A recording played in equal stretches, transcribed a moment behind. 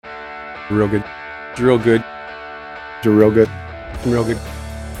Real good. Real good. Real good. Real good.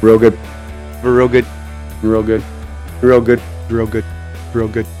 Real good. Real good. Real good. Real good. Real good.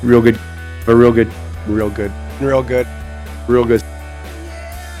 Real good. Real good. Real good. Real good. Real good. Real good.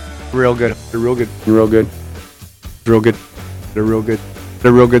 Real good. Real good. Real good. Real good. They're real good.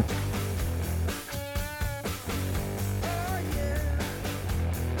 They're real good.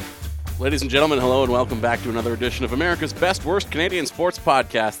 Ladies and gentlemen, hello and welcome back to another edition of America's Best Worst Canadian Sports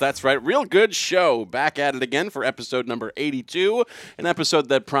Podcast. That's right, real good show. Back at it again for episode number 82, an episode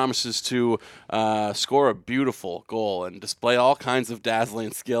that promises to score a beautiful goal and display all kinds of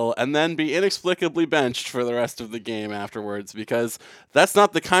dazzling skill and then be inexplicably benched for the rest of the game afterwards, because that's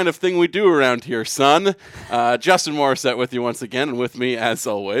not the kind of thing we do around here, son. Justin Morissette with you once again, and with me, as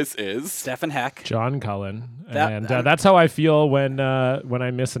always, is... Stefan Heck. John Cullen. That's how I feel when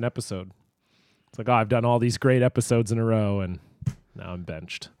I miss an episode. It's like, I've done all these great episodes in a row, and now I'm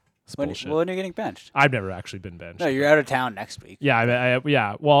benched. It's bullshit. When are you getting benched? I've never actually been benched. No, you're out of town next week. Yeah,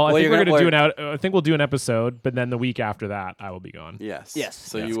 yeah. Well, I think we're going to do I think we'll do an episode, but then the week after that, I will be gone. Yes.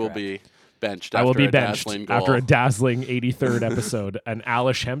 So you will be benched. I will be benched after a dazzling 83rd episode, an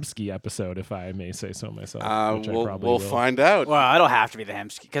Alish Hemsky episode, if I may say so myself. We'll find out. Well, I don't have to be the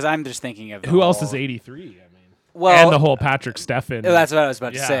Hemsky, because I'm just thinking of who else is 83. I mean. Well, and the whole Patrick Stefan. That's what I was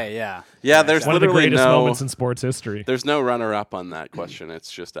about to say, yeah. Yeah, there's one of the literally greatest moments in sports history. There's no runner-up on that question.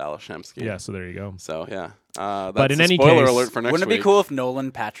 It's just Alish Hemsky. Yeah, so there you go. So, yeah. But in any spoiler case, alert for next wouldn't it be week. cool if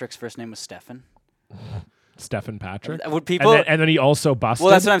Nolan Patrick's first name was Stefan? Stefan Patrick? Would people... And then he also busted?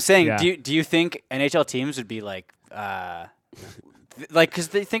 Well, that's what I'm saying. Yeah. Do you think NHL teams would be like... because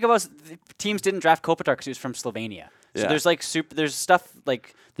they think about teams didn't draft Kopitar because he was from Slovenia. So there's like there's stuff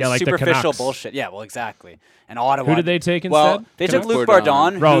like like the superficial Canucks. bullshit. Yeah, well, exactly. And Ottawa. Who did they take instead? Well, they took Luc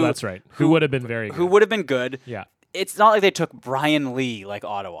Bardon. That's right. Who would have been very good. Who would have been good. Yeah. It's not like they took Brian Lee like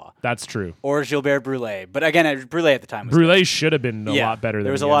Ottawa. That's true. Or Gilbert Brule. But again, Brule at the time was Brule good. should have been a lot better than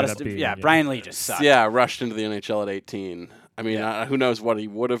there was he a lot ended of up being. Yeah, Brian Lee just sucked. Yeah, rushed into the NHL at 18. I mean, who knows what he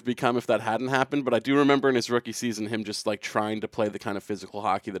would have become if that hadn't happened, but I do remember in his rookie season him just like trying to play the kind of physical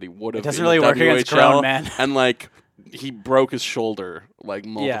hockey that he would have. It doesn't really work against grown men. And like he broke his shoulder like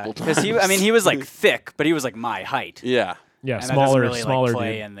multiple times. Because he was like thick, but he was like my height. Yeah. Yeah, and smaller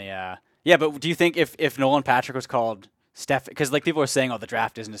play dude. in the Yeah, but do you think if Nolan Patrick was called Steph, because like people are saying, the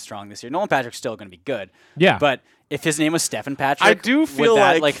draft isn't as strong this year. Nolan Patrick's still going to be good. Yeah, but if his name was Stefan Patrick, I do feel would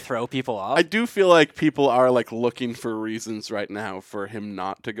that like throw people off? I do feel like people are like looking for reasons right now for him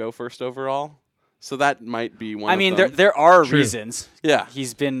not to go first overall. So that might be one. I mean, of them. there are reasons. Yeah,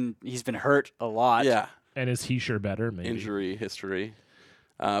 he's been hurt a lot. Yeah, and is he sure better? Maybe injury history.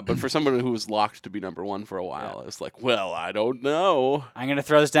 But for someone who was locked to be number one for a while, it's like, well, I don't know. I'm going to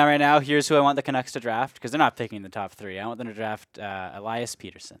throw this down right now. Here's who I want the Canucks to draft, because they're not picking the top three. I want them to draft Elias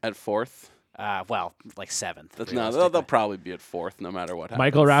Peterson. At fourth? Well, like seventh. No, they'll probably be at fourth no matter what happens.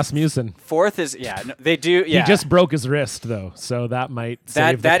 Michael Rasmussen. Fourth is, they do, He just broke his wrist, though, so that might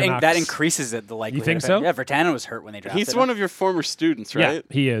save the Canucks. That increases it, the likelihood. You think so? Yeah, Vertanen was hurt when they drafted him. He's one of your former students, right? Yeah,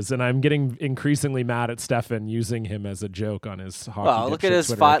 he is, and I'm getting increasingly mad at Stefan using him as a joke on his hockey. Well, look at his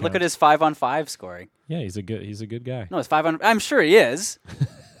Twitter account. Look at his 5-on-5 scoring. Yeah, he's a good guy. No, it's 5 on. I'm sure he is.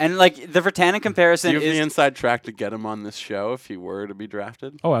 And like the Vertanen comparison Do you have is the inside track to get him on this show if he were to be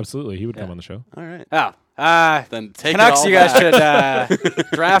drafted? Oh, absolutely, he would come on the show. All right. Oh. Then take Canucks, it all you guys back. should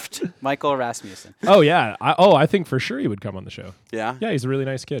draft Michael Rasmussen. Oh yeah, I think for sure he would come on the show. Yeah. Yeah, he's a really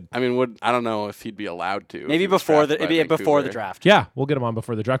nice kid. I mean, I don't know if he'd be allowed to. Maybe before the draft. Yeah, we'll get him on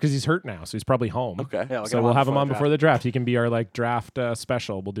before the draft because he's hurt now, so he's probably home. Okay. Yeah, so we'll have him on before the draft. He can be our like draft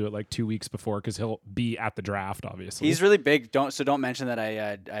special. We'll do it like 2 weeks before because he'll be at the draft, obviously. He's really big. Don't mention that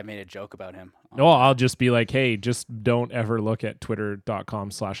I made a joke about him. No, I'll just be like, hey, just don't ever look at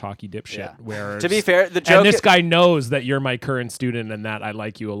twitter.com/hockeydipshit. Yeah. Where to be fair, the joke and this guy knows that you're my current student and that I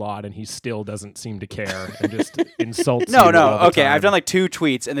like you a lot, and he still doesn't seem to care and just insults you. No, all the okay. time. I've done like 2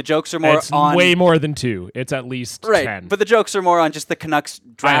 tweets, and the jokes are more It's on way more than 2. It's at least 10. But the jokes are more on just the Canucks I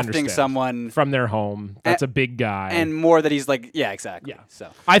drafting understand. someone From their home. That's a big guy. and more that he's like, yeah, exactly. Yeah. So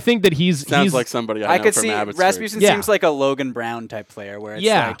I think that he's Sounds like somebody I know could from see Abbotsford. Rasmussen seems like a Logan Brown type player where it's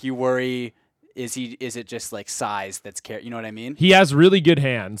like you worry. Is it just like size that's you know what I mean? He has really good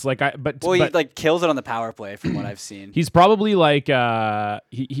hands. He like kills it on the power play from what I've seen. He's probably like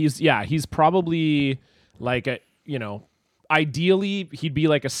he's probably like a ideally he'd be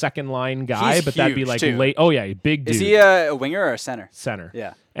like a second line guy, He's but that'd be huge, like too. late. Oh yeah, big dude. Is he a winger or a center? Center.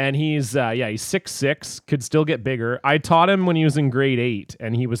 Yeah. And he's 6'6", could still get bigger. I taught him when he was in grade 8,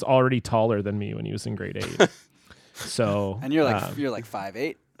 and he was already taller than me when he was in grade 8. So And you're like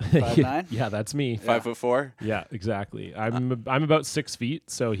 5'8". 5'9"? Yeah, that's me. 5'4". Yeah, exactly. I'm about 6 feet,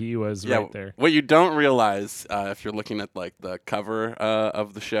 so he was right there. What you don't realize if you're looking at like the cover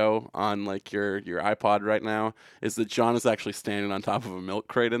of the show on like your iPod right now is that John is actually standing on top of a milk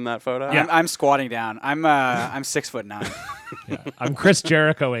crate in that photo. Yeah, I'm squatting down. I'm 6'9". Yeah, I'm Chris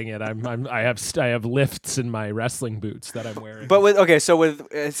Jerichoing it. I have lifts in my wrestling boots that I'm wearing. But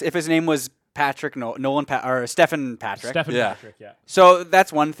if his name was Patrick or Stephen Patrick. Patrick, yeah. So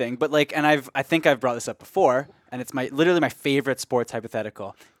that's one thing, but like, and I think I've brought this up before, and it's literally my favorite sports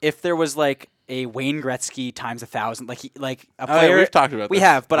hypothetical. If there was like a Wayne Gretzky times 1,000, like a player, yeah, we've talked about we this.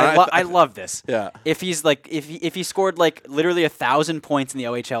 have, but I love this. Yeah. If he's like if he scored like literally 1,000 points in the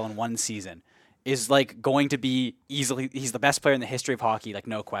OHL in one season, is like going to be easily he's the best player in the history of hockey, like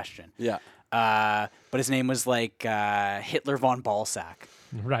no question. Yeah. But his name was like Hitler von Balsack.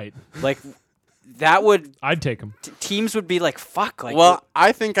 Right. Like that would I'd take him. Teams would be like fuck. Like well,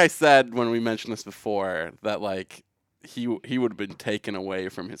 I think I said when we mentioned this before that like he would have been taken away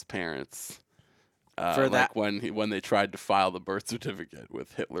from his parents for like that when they tried to file the birth certificate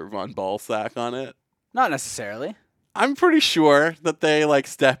with Hitler von Balsack on it. Not necessarily. I'm pretty sure that they like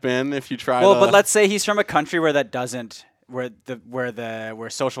step in if you try. Well, but let's say he's from a country where that doesn't. Where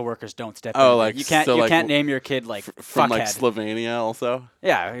social workers don't step in. Like you can't name your kid like from like fuckhead. Slovenia also.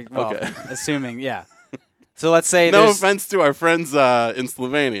 Yeah, well, Okay. assuming So let's say no offense to our friends in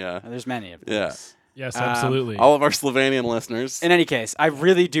Slovenia. There's many of them. Yeah. Yes, absolutely. All of our Slovenian listeners. In any case, I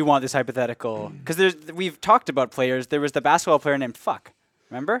really do want this hypothetical because we've talked about players. There was the basketball player named Fuck.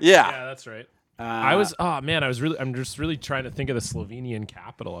 Remember? Yeah, that's right. I'm just really trying to think of the Slovenian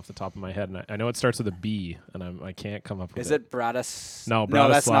capital off the top of my head, and I know it starts with a B, and I can't come up with it. Is it Bratis? No,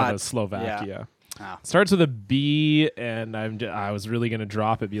 that's Bratislava, not Slovakia. Yeah. Oh. Starts with a B, and I was really gonna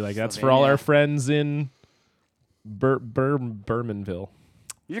drop it. Be like, that's for all our friends in Bermanville.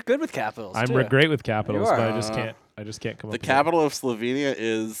 You're good with capitals. I'm too. great with capitals, You are. but I just can't come up. The with capital of Slovenia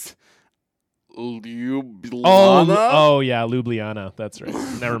is Ljubljana. Oh yeah, Ljubljana. That's right.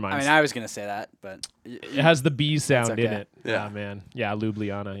 Never mind. I mean, I was gonna say that, but it has the B sound in okay. it. Yeah. Man. Yeah,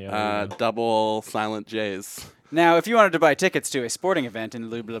 Ljubljana. Yeah. Double silent J's. now, if you wanted to buy tickets to a sporting event in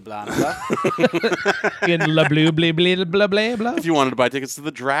Ljubljana, In la blah blah blah blah blah blah. If you wanted to buy tickets to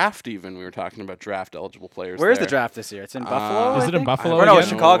the draft, even we were talking about draft eligible players. where's there. the draft this year? It's in Buffalo. Is I it in think? Buffalo Or no, it's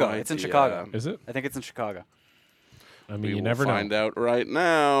again? Chicago. No It's in idea. Chicago. Is it? I think it's in Chicago. I mean, We you will never find know. out right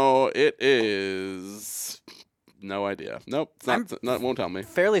now. It is no idea. Nope, it's not. Won't tell me.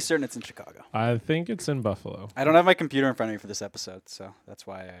 Fairly certain it's in Chicago. I think it's in Buffalo. I don't have my computer in front of me for this episode, so that's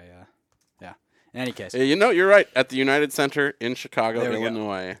why I. In any case, You know, you're right. At the United Center in Chicago, There we go.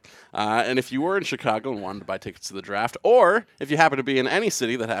 Illinois. And if you were in Chicago and wanted to buy tickets to the draft, or if you happen to be in any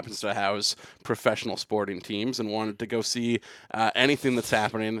city that happens to house professional sporting teams and wanted to go see anything that's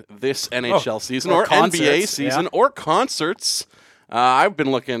happening this NHL season or or NBA concerts, season yeah. or concerts, I've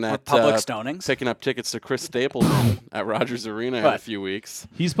been looking at public stonings. picking up tickets to Chris Stapleton at Rogers Arena in a What? few weeks.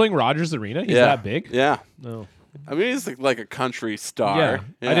 He's playing Rogers Arena. He's yeah. that big. Yeah. No. I mean, he's like a country star.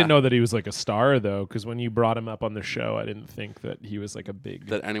 Yeah. I didn't know that he was like a star though, because when you brought him up on the show, I didn't think that he was like a big.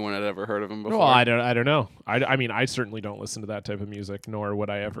 that anyone had ever heard of him before. Well, I don't know. I mean, I certainly don't listen to that type of music, nor would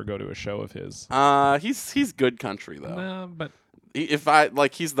I ever go to a show of his. He's good country though. But He's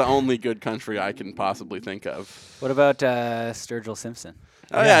the only good country I can possibly think of. what about Sturgill Simpson?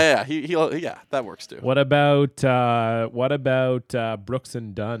 Oh yeah. He'll that works too. what about Brooks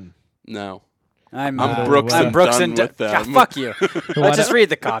and Dunn? No. I'm Brooks I'm and Brooks Dunn and Dunn. with them. Yeah, fuck you. Let's just read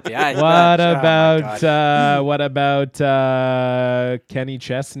the copy. What about Kenny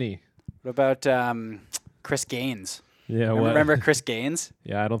Chesney? What about Chris Gaines? Yeah, Remember Chris Gaines?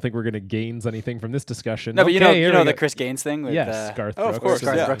 Yeah, I don't think we're gonna gains anything from this discussion. No, but Okay, you know the go. Chris Gaines thing with Yes, Garth Oh, Brooks. of course,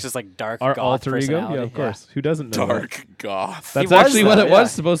 Garth yeah. Brooks is like dark Our goth alter ego. personality. Yeah, of course. Who doesn't know? Dark goth. That's He was actually what though, it yeah.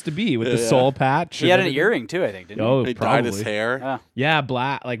 was supposed to be with the Yeah. soul patch. He had and an everything. earring too, I think, didn't Oh, He probably. dyed his hair. he? Yeah. Yeah,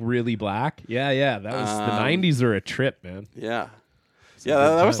 black, like really black. Yeah. That was the '90s are a trip, man. Yeah. a Yeah,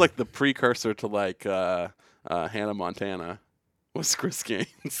 good that was time. like the precursor to like Hannah Montana. Was Chris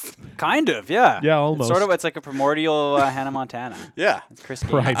Gaines. Kind of, yeah. Yeah, It's almost. sort of, it's like a primordial Hannah Montana. Yeah. It's Chris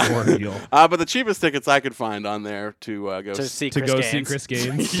Gaines. Primordial. But the cheapest tickets I could find on there to go To see to Chris go Gaines. see Chris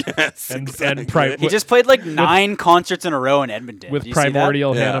Gaines yes, and exactly. He just played like 9 concerts in a row in Edmonton. with Did you see that?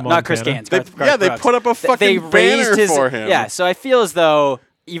 Primordial Yeah. Hannah Montana. Not Chris Gaines. They, Garth they Brooks. put up a They fucking banner raised his, for him. Yeah, so I feel as though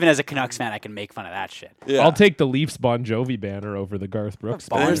even as a Canucks fan, I can make fun of that shit. Yeah. I'll take the Leafs Bon Jovi banner over the Garth Brooks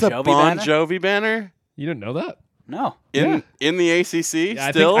Bon banner. There's a Jovi Bon banner? Jovi banner You didn't know that? No. in the ACC.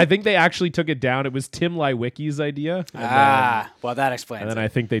 Yeah, still, I think they actually took it down. It was Tim Lywicki's idea. Well, that explains And then it. I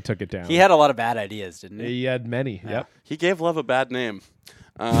think they took it down. He had a lot of bad ideas, didn't he? He had many. Yep. he gave love a bad name.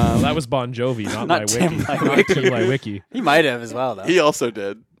 That was Bon Jovi, not Tim Leiweke. He might have as well, though. He also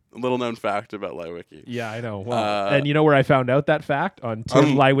did. A little known fact about Leiweke. Yeah, I know. Well, and you know where I found out that fact? On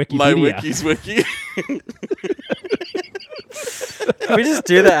Tim Leiweke. Leiweke's wiki. Can we just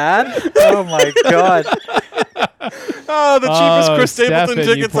do the ad? Oh my god. Oh, the cheapest Chris Stapleton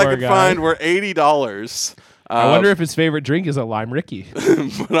Stephen, tickets I could find were $80. I wonder if his favorite drink is a Lime Ricky.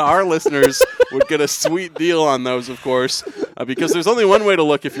 But our listeners would get a sweet deal on those, of course, because there's only one way to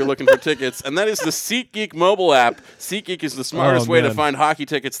look if you're looking for tickets, and that is the SeatGeek mobile app. SeatGeek is the smartest way to find hockey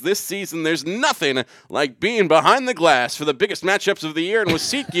tickets this season. There's nothing like being behind the glass for the biggest matchups of the year, and with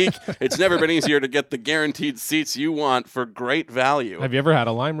SeatGeek, it's never been easier to get the guaranteed seats you want for great value. Have you ever had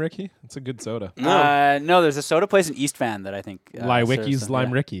a Lime Ricky? It's a good soda. No, there's a soda place in East Van that I think Leiweke's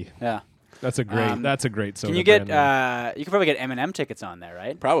Lime Ricky. Yeah. That's a great soda. Can you get you can probably get M&M tickets on there,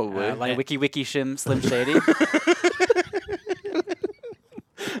 right? Probably. Like Wiki Slim Shady.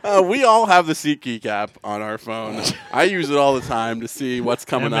 We all have the SeatGeek app on our phone. I use it all the time to see what's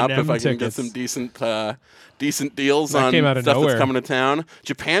coming up, if I can get some decent deals on stuff that's coming to town.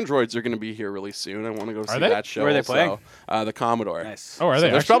 Japan Droids are going to be here really soon. I want to go see that show. Where are they playing? The Commodore. Nice. Oh, are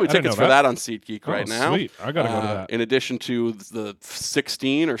they? There's probably tickets for that on SeatGeek right now. Sweet. I got to go to that. In addition to the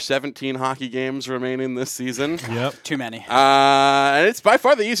 16 or 17 hockey games remaining this season. Yep. Too many. And it's by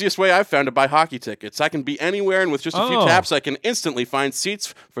far the easiest way I've found to buy hockey tickets. I can be anywhere, and with just a few taps, I can instantly find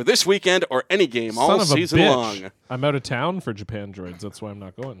seats for this weekend or any game all season long. I'm out of town for Japan Droids. That's why I'm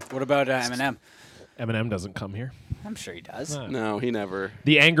not going. What about M&M? Eminem doesn't come here. I'm sure he does. No, he never.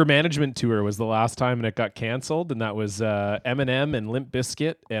 The Anger Management Tour was the last time, and it got canceled, and that was Eminem and Limp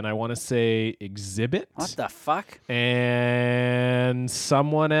Bizkit, and I want to say Exhibit. What the fuck? And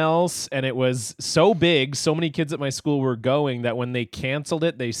someone else, and it was so big, so many kids at my school were going that when they canceled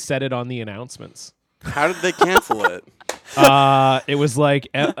it, they said it on the announcements. How did they cancel it? It was like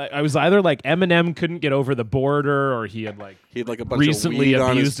I was either like Eminem couldn't get over the border, or he had like a bunch recently of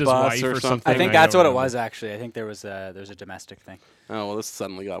weed abused his wife or something. I think that's what it was. Actually, I think there was a domestic thing. Oh well, this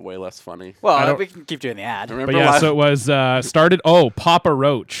suddenly got way less funny. Well, we can keep doing the ad. Remember but yeah, so it was started. Oh, Papa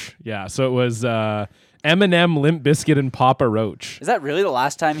Roach. Yeah, so it was Eminem, Limp Bizkit, and Papa Roach. Is that really the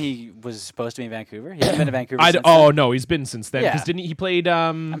last time he was supposed to be in Vancouver? He hasn't been to Vancouver since then? No, he's been since then. Because didn't he played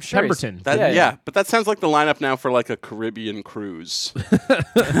I'm sure Pemberton? But that sounds like the lineup now for like a Caribbean cruise.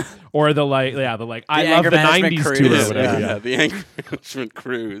 Or the I love the 90s cruise. tour. Or whatever, yeah, the Anger Management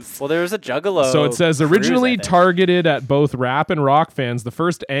Cruise. Well, there was a Juggalo. So it says originally targeted at both rap and rock fans, the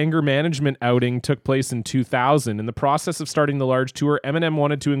first Anger Management outing took place in 2000. In the process of starting the large tour, Eminem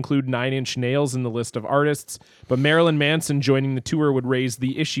wanted to include 9 Inch Nails in the list of artists, but Marilyn Manson joining the tour would raise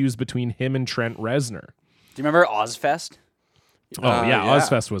the issues between him and Trent Reznor. Do you remember Ozfest?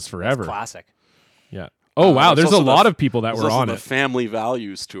 Ozfest was forever. That's classic. Yeah. Oh, wow. There's a lot of people that were on the it. Family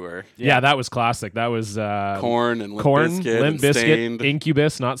Values tour. Yeah, that was classic. That was Korn and Limp Bizkit, Stained.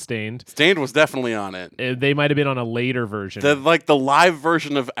 Incubus, not Stained. Stained was definitely on it. They might have been on a later version. The live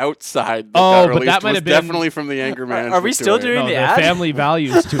version of Outside but that might have been definitely from the Anger Management Are we still tour. doing the ad? Family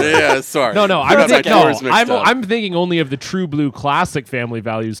Values tour. Yeah, sorry. I'm thinking only of the True Blue Classic Family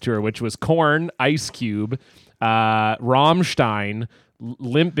Values tour, which was Korn, Ice Cube, Rammstein,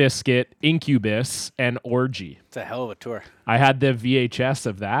 Limp Bizkit, Incubus, and Orgy. It's a hell of a tour. I had the VHS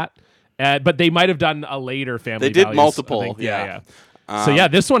of that, but they might have done a later Family Values. They did Values, multiple, yeah. So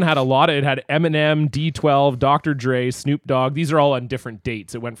this one had a lot. It had Eminem, D12, Dr. Dre, Snoop Dogg. These are all on different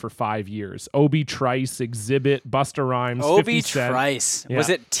dates. It went for 5 years. Obi Trice, Exhibit, Busta Rhymes, Obi 50 Cent. Trice. Yeah. Was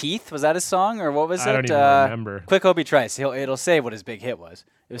it Teeth? Was that his song, or what was it? I don't even remember. Quick Obi Trice. It'll say what his big hit was.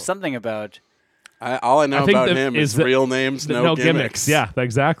 It was something about... all I know about him is real names, no gimmicks. Yeah,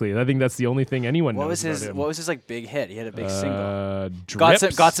 exactly. I think that's the only thing anyone knows about him. What was his like big hit? He had a big single.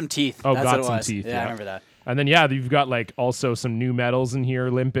 Drips? Got some teeth. Oh, that's Got what it Some was. Teeth. Yeah, I remember that. And then you've got like also some new metals in here: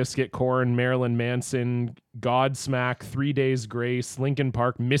 Limp Bizkit, Korn, Marilyn Manson, Godsmack, 3 Days Grace, Linkin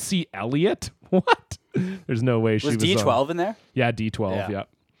Park, Missy Elliott. What? There's no way she was D12 in there. Yeah, D12. Yeah.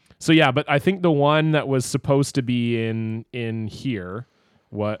 So but I think the one that was supposed to be in here.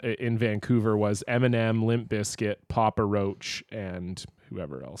 What in Vancouver was Eminem, Limp Bizkit, Papa Roach, and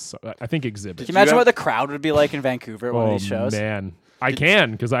whoever else. So I think Exhibit. Can you imagine what the crowd would be like in Vancouver at one of these shows? Oh, man. I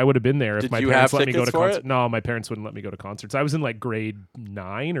can, because I would have been there if my parents let me go to concerts. It? No, my parents wouldn't let me go to concerts. I was in like grade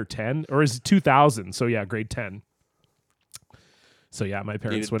 9 or 10, or is it 2000? So grade 10. So yeah, my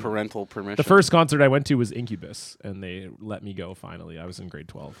parents Needed went. parental permission. The first concert I went to was Incubus, and they let me go finally. I was in grade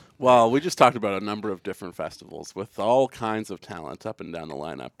 12. Well, we just talked about a number of different festivals with all kinds of talent up and down the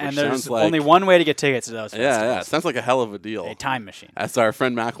lineup. And which there's sounds like, only one way to get tickets to those festivals. Yeah, it sounds like a hell of a deal. A time machine. As our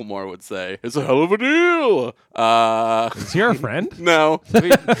friend Macklemore would say, it's a hell of a deal. Is he our friend? No.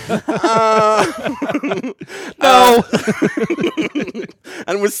 No.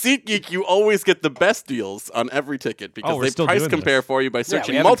 And with SeatGeek, you always get the best deals on every ticket because we're they still price doing compare this. for you by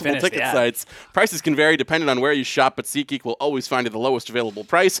searching haven't multiple finished ticket yet. sites. Prices can vary depending on where you shop, but SeatGeek will always find you the lowest available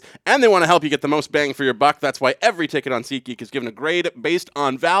price, and they want to help you get the most bang for your buck. That's why every ticket on SeatGeek is given a grade based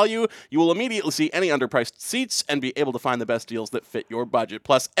on value. You will immediately see any underpriced seats and be able to find the best deals that fit your budget.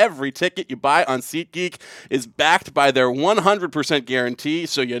 Plus, every ticket you buy on SeatGeek is backed by their 100% guarantee,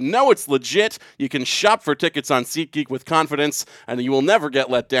 so you know it's legit. You can shop for tickets on SeatGeek with confidence, and you will never get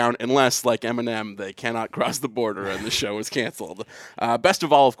let down unless, like Eminem, they cannot cross the border and the show is canceled. Best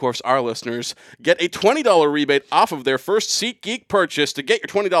of all, of course, our listeners get a $20 rebate off of their first SeatGeek purchase. To get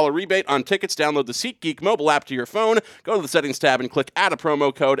your $20 rebate on tickets, download the SeatGeek mobile app to your phone, go to the settings tab and click add a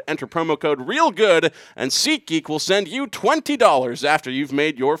promo code, enter promo code REALGOOD, and SeatGeek will send you $20 after you've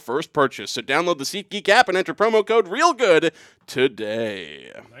made your first purchase. So download the SeatGeek app and enter promo code REALGOOD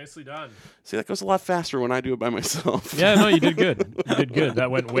today. Nicely done. See, that goes a lot faster when I do it by myself. Yeah, no, you did good. You did good.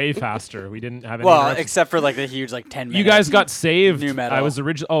 That went way faster. We didn't have any. Well, interruptions. except for like the huge 10 minutes. You guys got saved. New metal. I was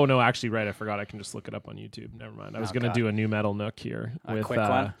original. Oh no, actually, right. I forgot. I can just look it up on YouTube. Never mind. I was gonna God. do a new metal nook here. A quick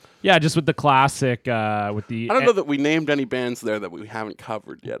one? Yeah, just with the classic. With the. I don't know that we named any bands there that we haven't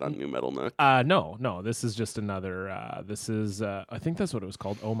covered yet on New Metal Nook. No. This is just another. This is. I think that's what it was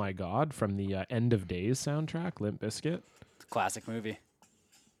called. Oh my God, from the End of Days soundtrack, Limp Bizkit. Classic movie.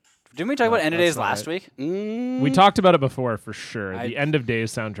 Didn't we talk about End of that's Days not last right. week? We talked about it before for sure. The End of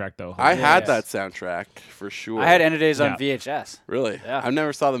Days soundtrack, though. I had Yes. that soundtrack for sure. I had End of Days on Yeah. VHS. Really? Yeah. I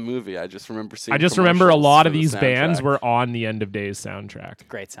never saw the movie. I just remember seeing. I just remember a lot of commercials these for the bands soundtrack. were on the End of Days soundtrack.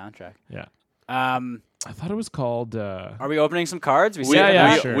 Great soundtrack. Yeah. Are I thought it was called. we opening some cards? We, saving yeah,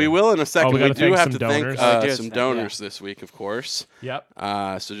 that? sure. we will in a second. we we gotta do thank have some to thank donors. We do some thank- donors this week, of course. Yep.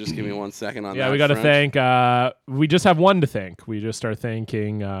 So just give me 1 second on that. Yeah, we got to front. thank. We just have one to thank. We just are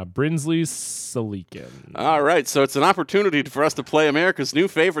thanking Brinsley Salikin. All right, so it's an opportunity for us to play America's new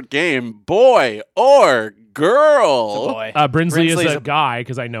favorite game, Boy or Girl. Boy. Brinsley is Brinsley's a guy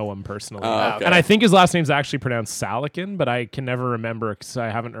because I know him personally, Oh, okay. and I think his last name's actually pronounced Salikin, but I can never remember because I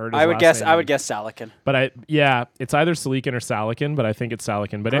haven't heard. His I would last guess. name. I would guess Salikin. But it's either Salikin or Salikin, but I think it's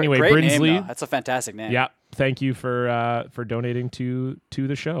Salikin. But anyway, Great Brinsley. name, though. That's a fantastic name. Yeah, thank you for donating to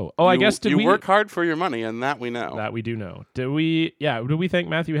the show. Oh, I guess did you we work hard for your money, and that we know. that we do know. Did we? Yeah, did we thank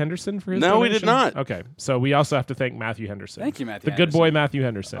Matthew Henderson for his? No, we did donation? not. Okay, so we also have to thank Matthew Henderson. Thank you, Matthew The good boy Matthew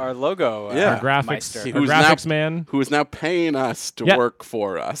Henderson. Our logo. Yeah. Our graphics, Meister. our Who's graphics now- man. Who is now paying us to Yep. work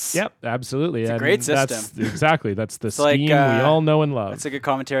for us. Yep, absolutely. a And great that's- system. Exactly. That's the like, scheme we all know and love. That's a good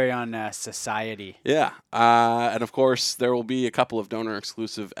commentary on society. Yeah, and of course, there will be a couple of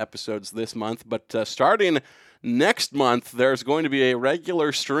donor-exclusive episodes this month, but starting next month, there's going to be a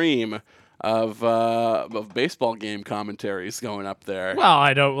regular stream of baseball game commentaries going up there.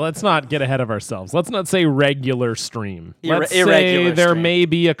 Well, let's not get ahead of ourselves. Let's not say regular stream. Let's Irregular say there stream. may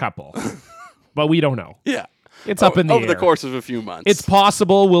be a couple, but we don't know. Yeah. It's up in the over air. the course of a few months. It's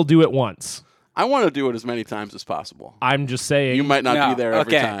possible we'll do it once. I want to do it as many times as possible. I'm just saying. You might not No, be there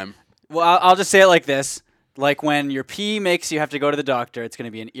every okay. time. Well, I'll just say it like this: like when your pee makes you have to go to the doctor, it's going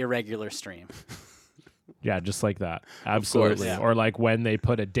to be an irregular stream. Yeah, just like that. Absolutely. yeah. Or like when they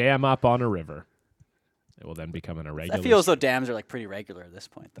put a dam up on a river. It will then become an irregular. I feel as though dams are pretty regular at this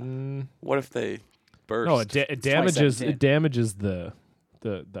point, though. What if they burst? No, it damages 2017.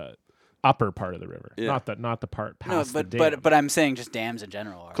 the upper part of the river. Yeah. Not the part No, past the dam. but I'm saying just dams in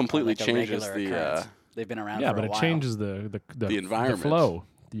general are Completely like a changes regular the, occurrence. They've been around yeah, for but a it while. changes the environment. the flow.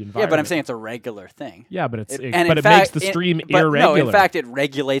 The Yeah, environment. but I'm saying it's a regular thing. Yeah, but And it in makes fact, the stream but irregular. No, in fact, it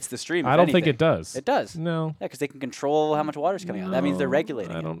regulates the stream. I if don't think anything. it does. It does. No. Yeah, because they can control how much water is coming out. That means they're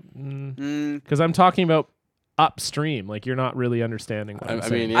regulating I it. don't. Because I'm talking about upstream. Like you're not really understanding what I'm I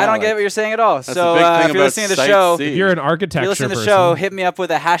saying. mean, I don't like, get what you're saying at all. that's So the big thing if you're about listening to the show, sightseeing. If you're an if architecture you're listening to the person, show, hit me up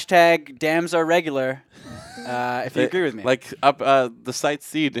with a hashtag dams are regular. If you agree with me. Like up the Site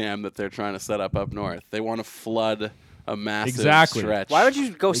C dam that they're trying to set up north. They want to flood a massive Exactly. stretch. Why would you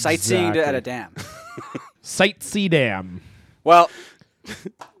go sightseeing at a dam? Sight Sea Dam. Well,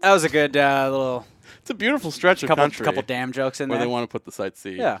 that was a good little It's a beautiful stretch of country couple dam jokes in where there. they want to put the Site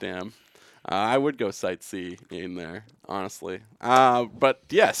C Yeah. dam. I would go sightseeing there, honestly. But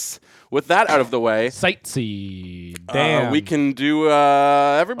yes, with that out of the way, Sightsee. Damn. we can do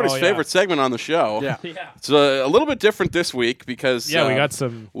everybody's favorite segment on the show. Yeah. It's a little bit different this week because we got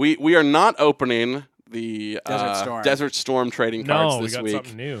some. We are not opening the Desert Storm. trading cards No, this we got week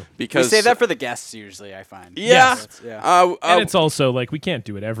something new. because We save that for the guests usually, I find. Yeah. And it's also like we can't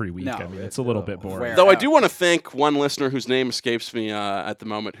do it every week. No, I mean, it's a little bit boring. rare. Though I out. do want to thank one listener whose name escapes me at the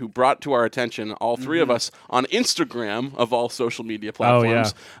moment, who brought to our attention, all three of us on Instagram of all social media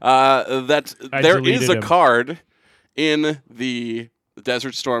platforms, that there is deleted a him. card in the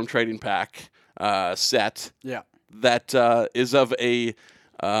Desert Storm trading pack set Yeah. that is of a.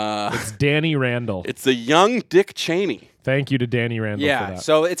 It's Danny Randall. It's a young Dick Cheney. Thank you to Danny Randall for Yeah. that.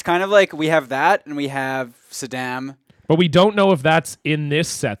 So it's kind of like we have that and we have Saddam. But we don't know if that's in this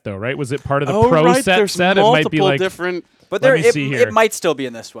set, though, right? Was it part of the Oh, pro right. set There's set? It multiple might be like different. But Let there, me see here. it might still be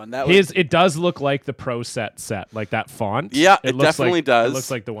in this one. That was, It does look like the pro set, like that font. Yeah, it looks definitely like, does. It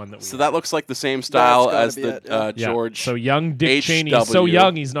looks like the one that we So have. that looks like the same style gotta as be the it, yeah. Yeah. George. So young Dick Cheney. He's so HW.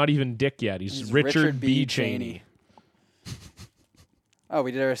 young, he's not even Dick yet. He's Richard Richard B. B. Cheney. Cheney. oh,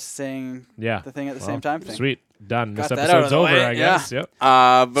 we did our saying Yeah. the thing at the Well, same time thing. Sweet. Done. Got This that out of episode's the over, way, I yeah. guess. Yep.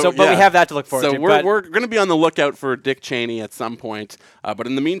 But we have that to look forward so to. we're but going to be on the lookout for Dick Cheney at some point. But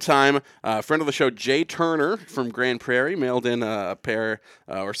in the meantime, a friend of the show, Jay Turner from Grand Prairie, mailed in a pair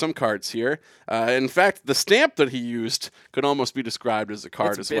or some cards here. In fact, the stamp that he used could almost be described as a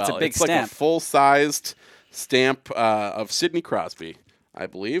card as well. It's a big like a stamp. full-sized stamp of Sidney Crosby, I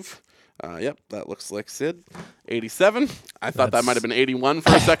believe. Yep, that looks like Sid. 87. I thought that might have been 81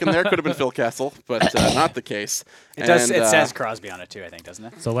 for a second there. Could have been Phil Kessel, but not the case. it does. And, It says Crosby on it too, I think, doesn't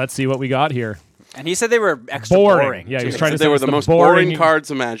it? So let's see what we got here. And he said they were extra Boring. boring. Yeah, too. he's trying to they say were it's the most boring cards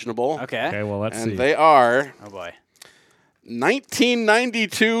imaginable. Okay. Okay, well, let's And see. they are Oh boy.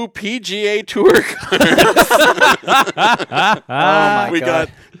 1992 PGA Tour cards. Oh my We god. got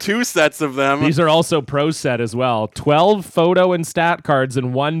two sets of them. These are also pro set as well. 12 photo and stat cards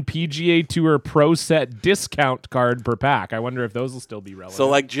and one PGA Tour pro set discount card per pack. I wonder if those will still be relevant. So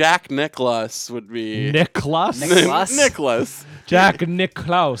like Jack Nicklaus would be Nicholas? Nicholas? Nicholas. Jack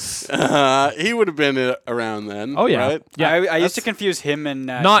Nicklaus. He would have been around then. Oh, yeah. right? Yeah, I used to confuse him and He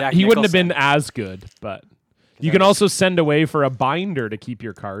Jack wouldn't have Nicholson. been as good, but you can also send away for a binder to keep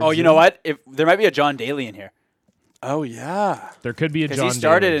your cards. Oh, you know what? If there might be a John Daly in here Oh yeah. There could be a 'Cause John he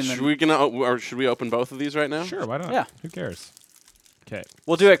started Daly. in the- Should we open both of these right now? Sure, why not? Yeah. Who cares? Okay.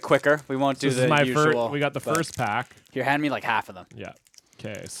 We'll do it quicker. We won't do This the is my usual. first. We got the but first pack. Here, hand me like half of them. Yeah.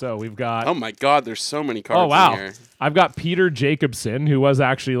 Okay, so we've got. Oh my God, there's so many cards Oh wow! in here. I've got Peter Jacobson, who was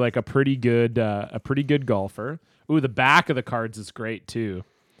actually like a pretty good golfer. Ooh, the back of the cards is great too.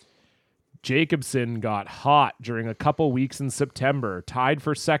 Jacobson got hot during a couple weeks in September, tied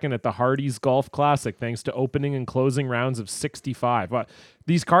for second at the Hardy's Golf Classic thanks to opening and closing rounds of 65. But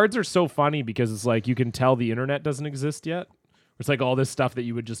these cards are so funny because it's like you can tell the internet doesn't exist yet. It's like all this stuff that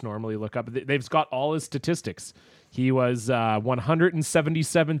you would just normally look up. They've got all his statistics. He was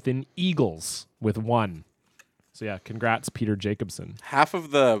 177th in Eagles with 1. So yeah, congrats, Peter Jacobson. Half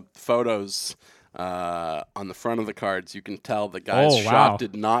of the photos on the front of the cards, you can tell the guy's Oh, shot wow.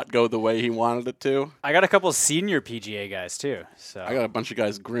 did not go the way he wanted it to. I got a couple senior PGA guys too. So I got a bunch of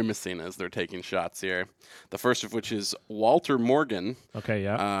guys grimacing as they're taking shots here. The first of which is Walter Morgan, Okay,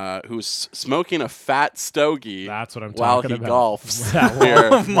 yeah. who's smoking a fat stogie That's what I'm while talking he about. golfs. Yeah, Here,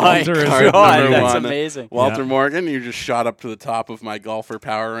 Oh my Walter is card god, number that's one. amazing. Walter Yeah. Morgan, you just shot up to the top of my golfer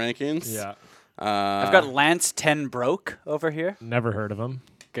power rankings. Yeah. I've got Lance Ten Broke over here. Never heard of him.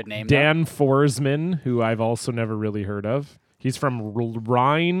 Good name. though. Dan Forsman, who I've also never really heard of. He's from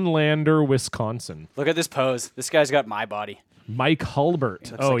Rhinelander, Wisconsin. Look at this pose. This guy's got my body. Mike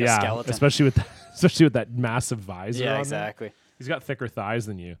Hulbert. Looks Oh like a yeah, skeleton. especially with that massive visor. Yeah, on there. exactly. He's got thicker thighs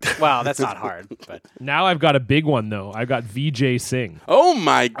than you. Wow, that's not hard. But Now I've got a big one though. I've got VJ Singh. Oh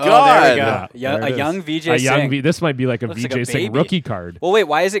my God! oh, there we go. Yeah, Yeah, there a it is. young VJ A young Singh. This might be like a Looks VJ like a Singh baby. rookie card. Well, wait.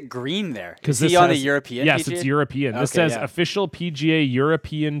 Why is it green there? Is he on a European? Yes, PGA? it's European. This Okay, says yeah. official PGA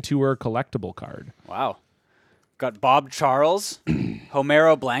European Tour collectible card. Wow. Got Bob Charles,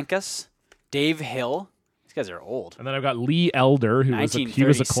 Homero Blancas, Dave Hill. These guys are old. And then I've got Lee Elder, who was a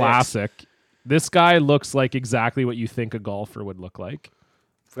 1936. classic. This guy looks like exactly what you think a golfer would look like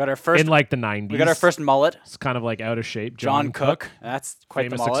We got our first. in like the 90s. we got our first mullet. It's kind of like out of shape. John Cook. That's quite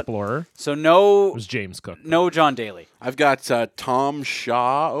famous the mullet. explorer. So no, It was James Cook. no John Daly. I've got Tom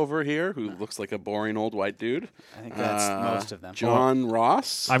Shaw over here, who looks like a boring old white dude. I think that's most of them. John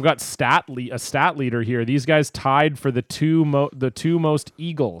Ross. I've got a stat leader here. These guys tied for the two most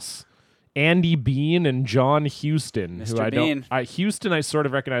Eagles Andy Bean and John Houston. Mr. Bean. Houston, I sort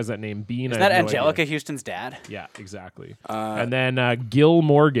of recognize that name. Bean, Isn't I that have no Angelica idea. Houston's dad? Yeah, exactly. And then Gil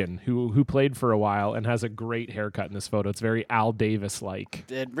Morgan, who played for a while and has a great haircut in this photo. It's very Al Davis-like.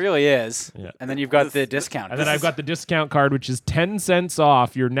 It really is. Yeah. And then you've got the discount. And then I've got the discount card, which is 10 cents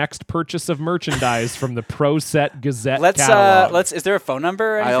off your next purchase of merchandise from the Pro Set Gazette catalog. Is there a phone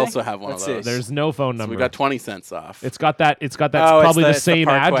number or anything? I also have one Let's of see. those. There's no phone number. So we got 20 cents off. It's got that. it's Probably the the same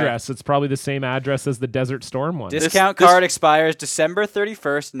Parkway. address. It's probably the same address as the Desert Storm one. Discount card expires December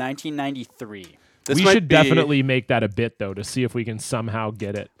 31st, 1993. We should definitely make that a bit, though, to see if we can somehow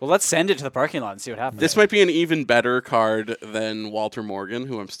get it. Well, let's send it to the parking lot and see what happens. This might be an even better card than Walter Morgan,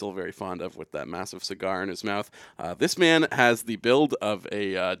 who I'm still very fond of with that massive cigar in his mouth. This man has the build of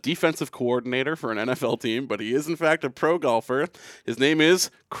a defensive coordinator for an NFL team, but he is, in fact, a pro golfer. His name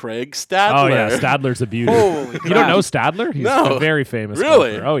is Craig Stadler. Oh, yeah. Stadler's a beauty. Holy You don't know Stadler? He's No. a very famous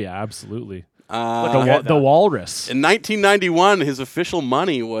Really? golfer. Oh, yeah, absolutely. Look The Walrus. In 1991, his official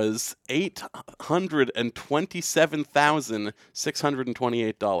money was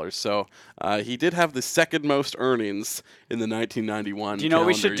 $827,628. So he did have the second most earnings in the 1991. Do you know what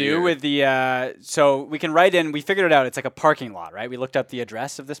we should do with the? So we can write in. We figured it out. It's like a parking lot, right? We looked up the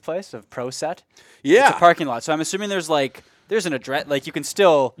address of this place of ProSet. Yeah, It's a parking lot. So I'm assuming there's an address. Like you can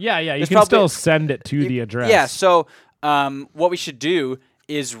still. Yeah, you there's can probably- still send it to the address. Yeah. So what we should do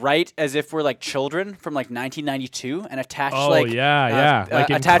is write as if we're like children from like 1992 and attach like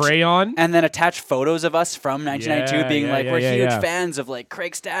in attach, crayon. and then attach photos of us from 1992 being like we're huge yeah. fans of like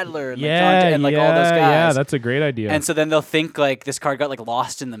Craig Stadler and, Yeah, like all those guys. Yeah, that's a great idea. And so then they'll think like this card got like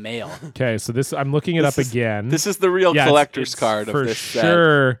lost in the mail. Okay, so I'm looking it up again. This is the real collector's card for of this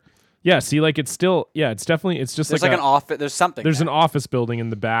sure. Set. Yeah, see, like it's still, it's definitely, it's just there's like an office. There's something. There's there. an office building in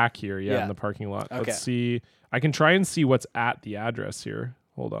the back here, in the parking lot. Okay. Let's see. I can try and see what's at the address here.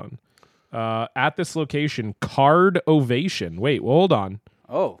 Hold on. At this location, Card Ovation. Wait, well, hold on.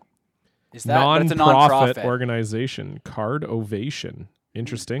 Oh, is that but it's a non-profit nonprofit organization? Card Ovation.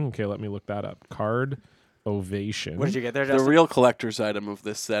 Interesting. Okay, let me look that up. Card Ovation. What did you get there, The Justin? real collector's item of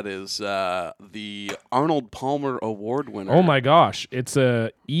this set is the Arnold Palmer Award winner. Oh my gosh, it's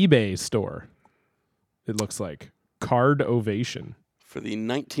a eBay store. It looks like Card Ovation. For the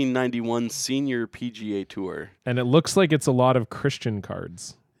 1991 Senior PGA Tour. And it looks like it's a lot of Christian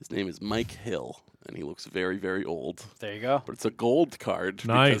cards. His name is Mike Hill, and he looks very, very old. There you go. But it's a gold card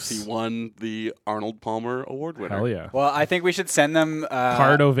because he won the Arnold Palmer Award winner. Hell yeah. Well, I think we should send them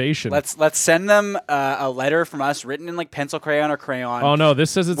Card Ovation. Let's send them a letter from us written in like pencil crayon or crayon. Oh no,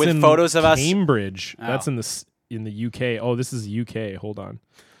 this says it's with in photos of us. Cambridge. Oh. That's in the UK. Oh, this is UK. Hold on.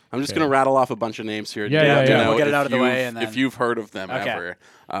 I'm just going to rattle off a bunch of names here. Yeah. We'll get it out of the way. And then... If you've heard of them Okay. ever.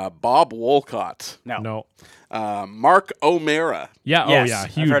 Bob Wolcott. No. Mark O'Mara. Yeah. Yes, Oh yeah.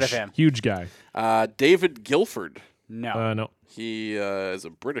 I've Huge. heard of him. Huge guy. David Guilford. No. No. He is a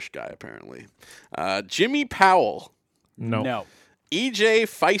British guy, apparently. Jimmy Powell. No. No. E.J.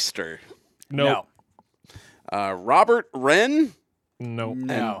 Feister. No. Robert Wren. No.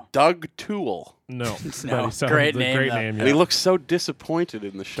 No. And Doug Toole. No. No. But he Great sounds- name, Great though. name. And he Yeah. looks so disappointed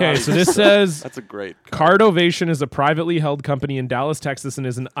in the shot. Okay, so this says That's a great Card Ovation is a privately held company in Dallas, Texas, and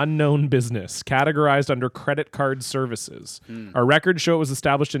is an unknown business categorized under credit card services. Our records show it was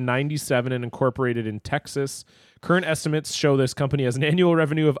established in '97 and incorporated in Texas. Current estimates show this company has an annual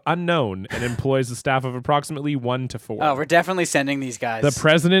revenue of unknown and employs a staff of approximately 1 to 4. Oh, we're definitely sending these guys. The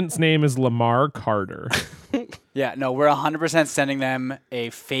president's name is Lamar Carter. Yeah, no, we're 100% sending them a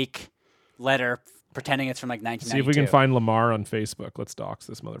fake letter pretending it's from like 1992. See if we can find Lamar on Facebook. Let's dox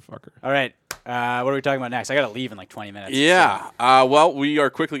this motherfucker. All right. What are we talking about next? I got to leave in like 20 minutes. Yeah. Well, we are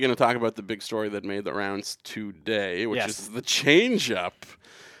quickly going to talk about the big story that made the rounds today, which is the change-up.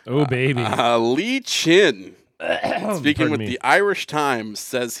 Oh, baby. Lee Chin, speaking Pardon with me. the Irish Times,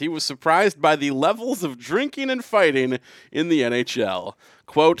 says he was surprised by the levels of drinking and fighting in the NHL.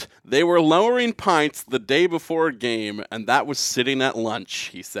 Quote, they were lowering pints the day before a game, and that was sitting at lunch,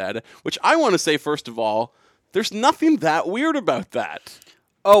 he said. Which I want to say, first of all, there's nothing that weird about that.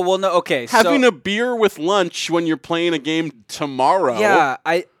 Oh, well, no, okay. Having a beer with lunch when you're playing a game tomorrow. Yeah,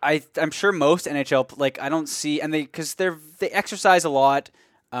 I'm sure most NHL, like, I don't see, and because they exercise a lot.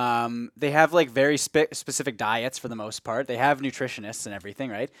 They have like very specific diets for the most part. They have nutritionists and everything,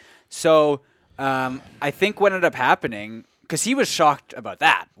 right? So I think what ended up happening, because he was shocked about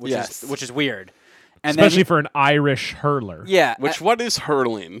that, which is weird. And Especially for an Irish hurler. Yeah. What is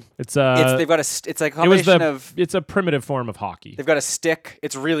hurling? It's they've got it's like a combination of. It's a primitive form of hockey. They've got a stick.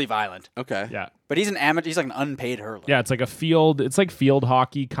 It's really violent. Okay. Yeah. But he's an amateur. He's like an unpaid hurler. Yeah, it's like field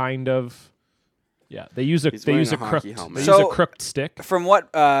hockey kind of. Yeah, they use a He's wearing a crooked hockey helmet. they use So- a crooked stick. From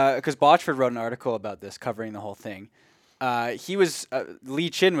what, because Botchford wrote an article about this covering the whole thing. Lee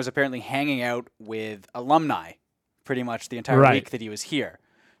Chin was apparently hanging out with alumni pretty much the entire Right. week that he was here.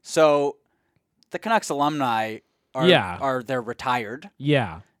 So the Canucks alumni they're retired.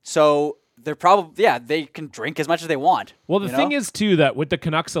 Yeah. So they're probably, they can drink as much as they want. Well, the thing is too that with the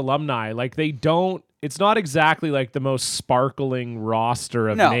Canucks alumni, like they don't. It's not exactly like the most sparkling roster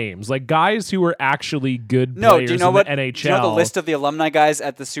of names. Like guys who are actually good players do you know in what the NHL. Do you know what the list of the alumni guys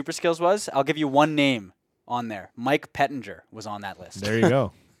at the Super Skills was? I'll give you one name on there. Mike Pettinger was on that list. There you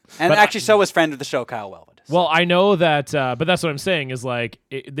go. And But actually, so was friend of the show, Kyle Wellwood. So. Well, I know that, but that's what I'm saying is like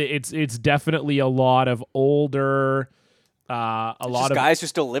it's definitely a lot of older, a lot of guys who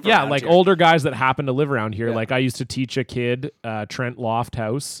still live. yeah, around like here. older guys that happen to live around here. Yeah. Like I used to teach a kid, Trent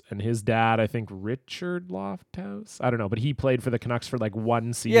Lofthouse, and his dad, I think Richard Lofthouse. I don't know, but he played for the Canucks for like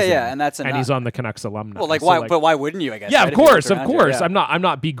one season. Yeah, and that's and he's on the Canucks alumni. Well, like So, why? But why wouldn't you? I guess. Yeah, right, of if you lived course, of around here, course. yeah. I'm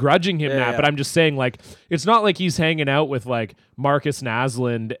not begrudging him that, but I'm just saying like it's not like he's hanging out with like Marcus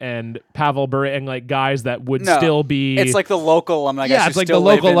Naslund and Pavel Bure and like guys that would still be. It's like the local alumni guys. Yeah, who it's like the still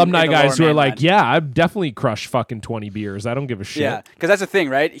live local in alumni the guys who Lower are like, Mainland. yeah, I've definitely crushed fucking 20 beers. I don't give a shit. Yeah, because that's the thing,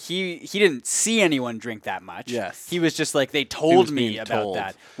 right? He didn't see anyone drink that much. Yes. He was just like, they told me being about told.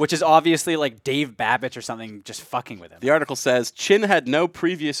 that, which is obviously like Dave Babich or something just fucking with him. The article says Chin had no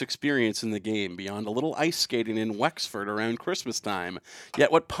previous experience in the game beyond a little ice skating in Wexford around Christmas time.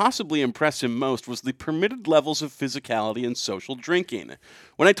 Yet what possibly impressed him most was the permitted levels of physicality and social drinking.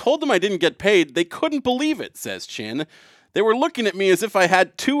 When I told them I didn't get paid, they couldn't believe it, says Chin. They were looking at me as if I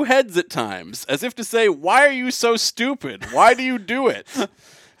had two heads at times, as if to say, why are you so stupid? Why do you do it?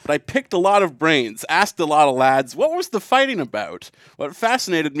 But I picked a lot of brains, asked a lot of lads, what was the fighting about? What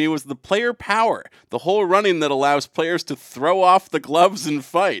fascinated me was the player power, the whole running that allows players to throw off the gloves and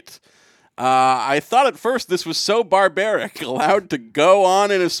fight. I thought at first this was so barbaric, allowed to go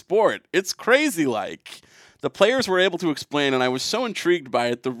on in a sport. It's crazy like. The players were able to explain, and I was so intrigued by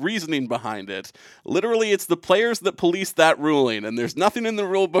it, the reasoning behind it. Literally, it's the players that police that ruling, and there's nothing in the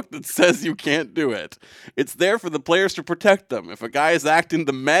rule book that says you can't do it. It's there for the players to protect them. If a guy is acting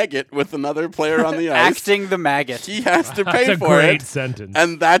the maggot with another player on the ice, Acting the maggot. he has to pay That's a for great it. sentence.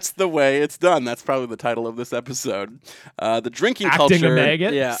 And that's the way it's done. That's probably the title of this episode. The drinking Acting a culture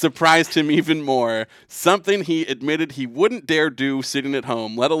maggot? Yeah. surprised him even more. Something he admitted he wouldn't dare do sitting at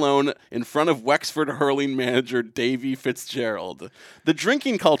home, let alone in front of Wexford hurling manager Davey Fitzgerald. The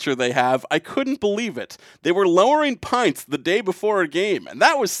drinking culture they have, I couldn't believe it. They were lowering pints the day before a game, and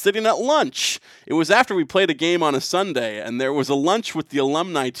that was sitting at lunch. It was after we played a game on a Sunday, and there was a lunch with the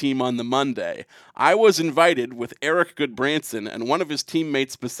alumni team on the Monday. I was invited with Eric Goodbranson and one of his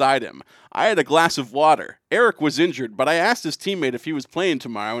teammates beside him. I had a glass of water. Eric was injured, but I asked his teammate if he was playing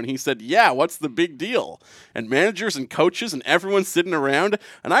tomorrow, and he said, yeah, what's the big deal? And managers and coaches and everyone sitting around,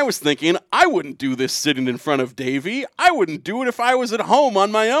 and I was thinking, I wouldn't do this sitting in front of Davey. I wouldn't do it if I was at home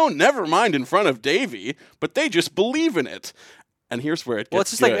on my own, never mind in front of Davey, but they just believe in it. And here's where it gets Well, it's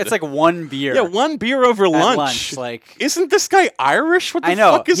just good. like it's like one beer. Yeah, one beer over at lunch. Like, Isn't this guy Irish? What the I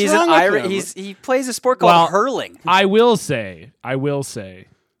know fuck is he's wrong an with Irish. him? He plays a sport called Well, hurling. I will say,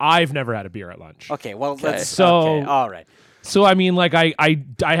 I've never had a beer at lunch. Okay, well, that's So- okay. All right. So I mean, like I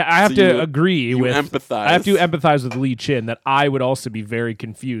have So to you- agree you with. empathize. I have to empathize with Lee Chin that I would also be very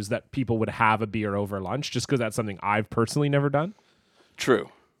confused that people would have a beer over lunch just because that's something I've personally never done. True.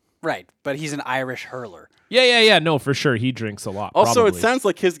 Right, but he's an Irish hurler. Yeah. No, for sure, he drinks a lot. Also, probably. it sounds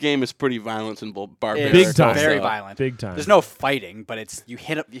like his game is pretty violent and barbaric. Big time. Very also. violent. Big time. There's no fighting, but it's you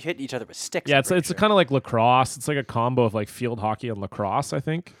hit each other with sticks. Yeah, I'm it's pretty sure. kind of like lacrosse. It's like a combo of like field hockey and lacrosse, I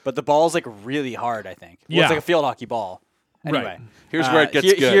think. But the ball's like really hard. I think. Well, Yeah. it's like a field hockey ball. Anyway, Right. Here's where it gets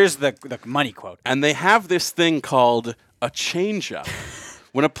good. Here's the money quote. And they have this thing called a change-up.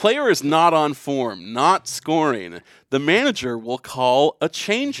 When a player is not on form, not scoring, the manager will call a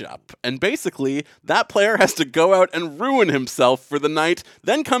change-up. And basically, that player has to go out and ruin himself for the night,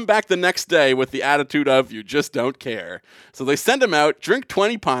 then come back the next day with the attitude of, you just don't care. So they send him out, drink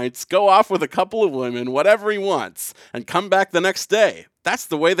 20 pints, go off with a couple of women, whatever he wants, and come back the next day. That's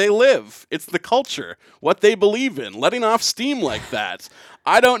the way they live. It's the culture, what they believe in, letting off steam like that.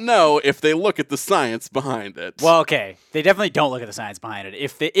 I don't know if they look at the science behind it. Well, okay, they definitely don't look at the science behind it.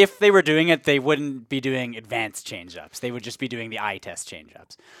 If they were doing it, they wouldn't be doing advanced change-ups. They would just be doing the eye test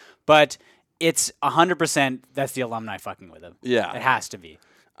change-ups. But it's 100% that's the alumni fucking with him. Yeah. It has to be.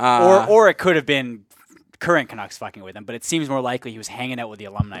 Or it could have been current Canucks fucking with him, but it seems more likely he was hanging out with the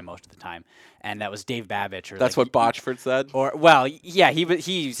alumni most of the time, and that was Dave Babich. Or That's like, what Botchford said? Or well, yeah,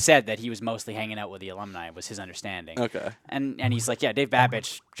 he said that he was mostly hanging out with the alumni was his understanding. Okay. And he's like, yeah, Dave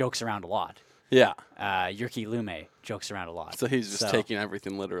Babich jokes around a lot. Yeah. Jyrki Lume jokes around a lot. So he's just taking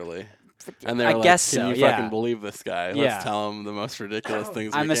everything literally. And they're I like, guess can so, you yeah. fucking believe this guy? Yeah. Let's tell him the most ridiculous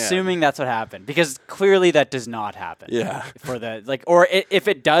things we I'm can. assuming that's what happened because clearly that does not happen. Yeah. For the if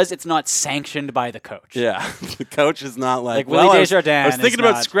it does, it's not sanctioned by the coach. Yeah. The coach is not like, Willie I Desjardins was thinking is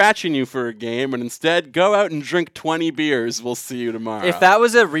about not- scratching you for a game, and instead go out and drink 20 beers. We'll see you tomorrow. If that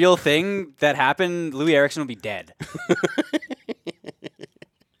was a real thing that happened, Louis Eriksson would be dead.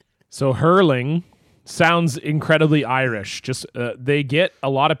 So hurling sounds incredibly Irish. Just they get a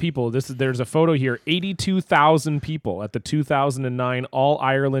lot of people. There's a photo here. 82,000 people at the 2009 All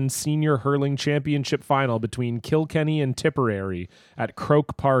Ireland Senior Hurling Championship final between Kilkenny and Tipperary at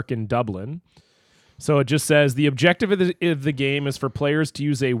Croke Park in Dublin. So it just says the objective of the game is for players to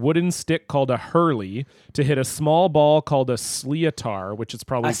use a wooden stick called a hurley to hit a small ball called a sleatar, which is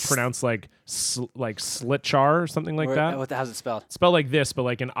probably pronounced like slitchar or something like that. How's it spelled? Spelled like this, but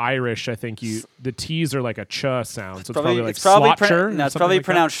like in Irish, I think the T's are like a ch sound. So it's probably like it's probably slotcher. it's probably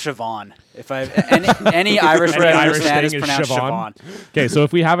pronounced Siobhan. If any Irish word I understand is pronounced Siobhan. Okay, so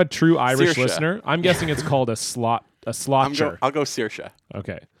if we have a true Irish Saoirse. listener, I'm guessing it's called a slotcher. I'll go Saoirse.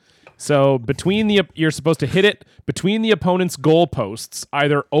 Okay. So you're supposed to hit it between the opponent's goalposts,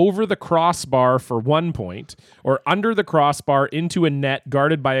 either over the crossbar for 1 point or under the crossbar into a net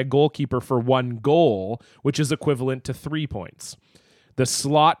guarded by a goalkeeper for 1 goal, which is equivalent to 3 points. The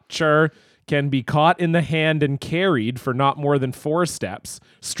slotcher can be caught in the hand and carried for not more than 4 steps,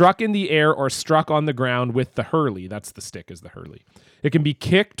 struck in the air or struck on the ground with the hurley. That's the stick is the hurley. It can be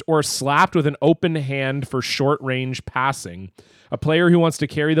kicked or slapped with an open hand for short-range passing. A player who wants to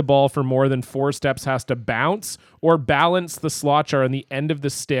carry the ball for more than 4 steps has to bounce or balance the slotcher on the end of the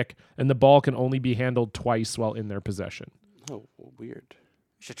stick, and the ball can only be handled twice while in their possession. Oh, weird.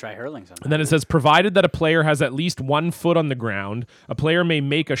 You should try hurling sometime. And then it says, provided that a player has at least 1 foot on the ground, a player may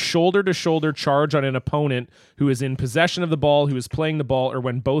make a shoulder-to-shoulder charge on an opponent who is in possession of the ball, who is playing the ball, or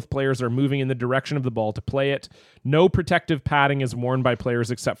when both players are moving in the direction of the ball to play it. No protective padding is worn by players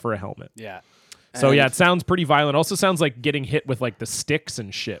except for a helmet. Yeah. So yeah, it sounds pretty violent. Also sounds like getting hit with like the sticks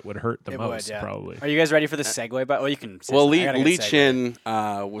and shit would hurt the most, probably. Are you guys ready for the segue? But you can. Well, Lee Chin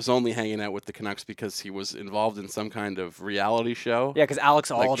was only hanging out with the Canucks because he was involved in some kind of reality show. Yeah, because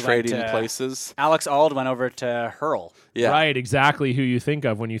Alex Auld trading places. Alex Auld went over to hurl. Yeah, right. Exactly who you think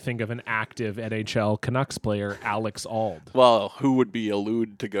of when you think of an active NHL Canucks player, Alex Auld. Well, who would be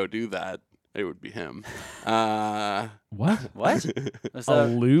allude to go do that? It would be him. What?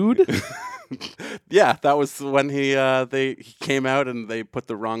 Allude? Yeah, that was when he came out and they put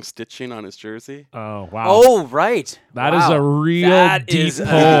the wrong stitching on his jersey. Oh wow! Oh right, that is a real deep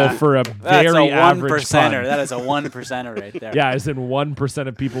pull for a very average pun. That is a 1%er right there. Yeah, as in 1%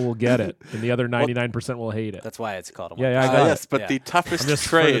 of people will get it, and the other 99% will hate it. That's why it's called a 1%. Yeah, I got yes, but the toughest just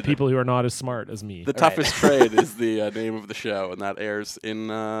trade. For the people who are not as smart as me. The toughest trade is the name of the show, and that airs in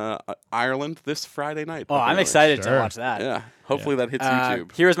Ireland this Friday night. Oh, I'm excited to watch that. Yeah, hopefully that hits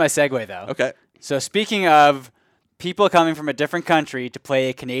YouTube. Here's my segue though. Okay. So speaking of people coming from a different country to play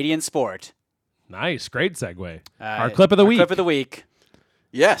a Canadian sport. Nice, great segue. Our clip of the week. Clip of the week.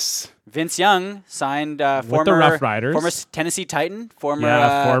 Yes. Vince Young signed with the Rough Riders. Former Tennessee Titan.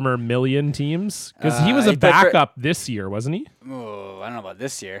 Former million teams. Because he was a backup this year, wasn't he? Oh, I don't know about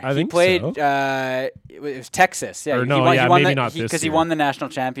this year. I think played, so. It was Texas. Yeah, or no, maybe not this year. Because he won the national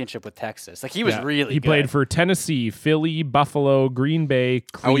championship with Texas. Like, he was really He good. played for Tennessee, Philly, Buffalo, Green Bay,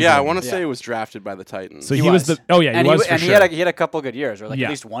 Cleveland. Oh, yeah, I want to say he was drafted by the Titans. So he was the... Oh, yeah, he was for sure. He had a couple good years, or at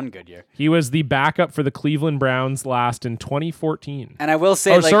least one good year. He was the backup for the Cleveland Browns last in 2014. And I will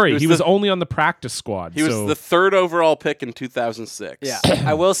say... he was only on the practice squad. He was the 3rd overall pick in 2006. Yeah,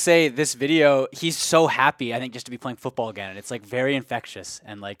 I will say this video, he's so happy, I think, just to be playing football again. And it's, like, very infectious.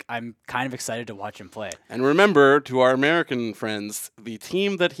 And, like, I'm kind of excited to watch him play. And remember, to our American friends, the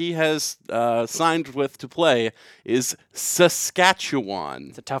team that he has signed with to play is Saskatchewan.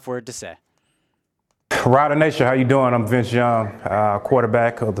 It's a tough word to say. Rider Nation, how you doing? I'm Vince Young,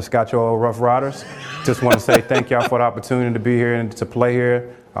 quarterback of the Saskatchewan Rough Riders. Just want to say thank y'all for the opportunity to be here and to play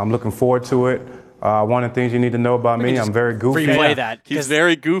here. I'm looking forward to it. One of the things you need to know about me, I'm very goofy. Replay that. He's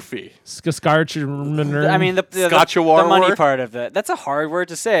very goofy. I mean, the money part of it. That's a hard word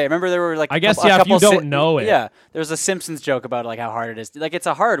to say. I remember there were like I guess if you don't know it. Yeah, there's a Simpsons joke about like how hard it is. Like, it's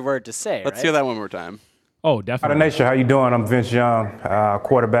a hard word to say. Let's hear that one more time. Oh, Rider definitely. Nation, how you doing? I'm Vince Young,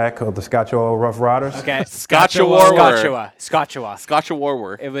 quarterback of the Scotcho Rough Riders. Okay. Scotchawarwer.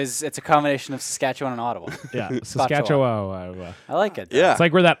 Scotchawa. It's a combination of Saskatchewan and Ottawa. Yeah, Saskatchewan. I like it. Yeah. It's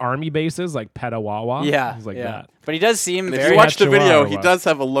like where that army base is, like Petawawa. Yeah. It's like yeah. that. But he does seem And if very. you watch the video, he Saskatchewan. does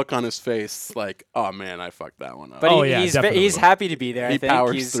have a look on his face like, oh man, I fucked that one up. But Oh, yeah, he's definitely. he's happy to be there. He I think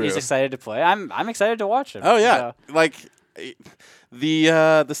powers he's through. excited to play. I'm excited to watch him. Oh yeah, So- like the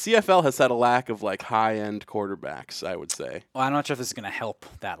CFL has had a lack of like high end quarterbacks. I would say. Well, I'm not sure if this is going to help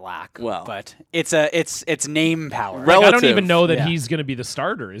that lack. Well. but it's name power. Rel- I don't Relative. even know that Yeah. he's going to be the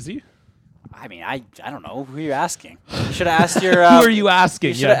starter, is he? I mean, I don't know. Who are you asking? You should have asked your. Who are you asking?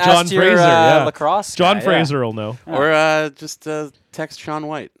 You should Yeah, have John asked your, Fraser. Yeah, lacrosse John guy, yeah. Fraser will know. Or just text Sean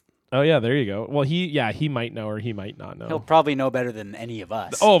White. Oh yeah, there you go. Well, he might know or he might not know. He'll probably know better than any of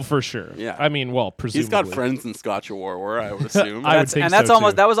us. Oh, for sure. Yeah. I mean, well, presumably. He's got friends in Scotchawarwer, I would assume. I would think and that's so,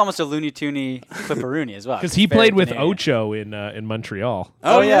 almost too. that was almost a Looney Toony Clipperoony as well. Because he Very played with Canadian. Ocho in Montreal.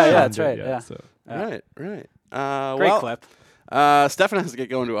 Oh, yeah, that's right. Yeah. So. Right. Great Well, clip. Stefan has to get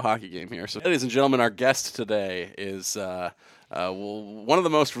going to a hockey game here. So, ladies and gentlemen, our guest today is one of the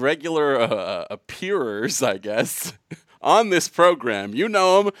most regular appearers, I guess, on this program. You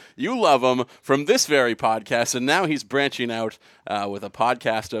know him, you love him from this very podcast, and now he's branching out with a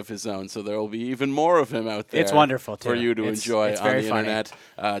podcast of his own. So there will be even more of him out there. It's wonderful, for too. you to enjoy it's on very the funny.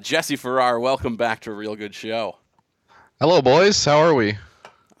 internet. Jesse Farrar, welcome back to a Real Good Show. Hello, boys. How are we?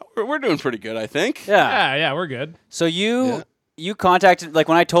 We're doing pretty good, I think. Yeah. Yeah, we're good. So you contacted, like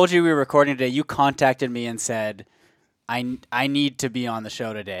when I told you we were recording today, you contacted me and said, I need to be on the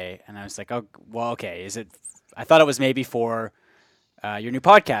show today. And I was like, oh, well, okay. I thought it was maybe for your new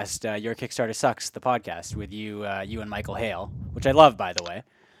podcast, Your Kickstarter Sucks, the podcast with you and Michael Hale, which I love, by the way.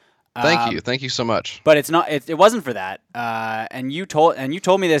 Thank you. Thank you so much. But it's not. It wasn't for that. And you told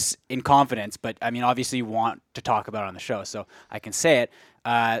me this in confidence. But I mean, obviously, you want to talk about it on the show, so I can say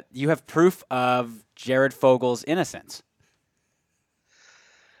it. You have proof of Jared Fogel's innocence.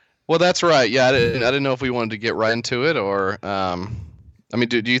 Well, that's right. Yeah, I didn't know if we wanted to get right into it or. I mean,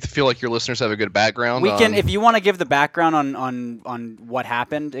 do you feel like your listeners have a good background? We can, on- if you want to give the background on what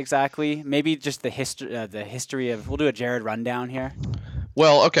happened exactly. Maybe just the history of. We'll do a Jared rundown here.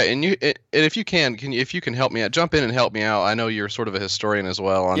 Well, okay, and if you can help me out, jump in and help me out. I know you're sort of a historian as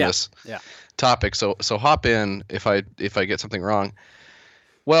well on this topic, so hop in if I get something wrong.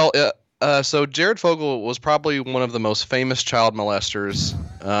 Well, so Jared Fogle was probably one of the most famous child molesters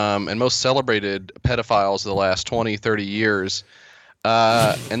and most celebrated pedophiles of the last 20, 30 years.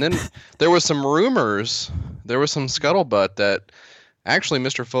 And then there was some rumors, there was some scuttlebutt that actually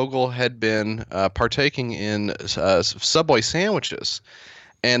Mr. Fogle had been partaking in Subway sandwiches.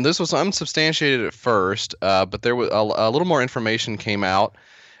 And this was unsubstantiated at first, but there was a little more information came out.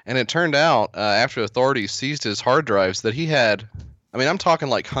 And it turned out, after authorities seized his hard drives, that he had, I mean, I'm talking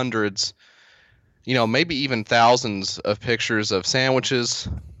like hundreds, maybe even thousands of pictures of sandwiches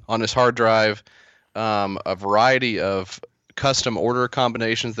on his hard drive, a variety of custom order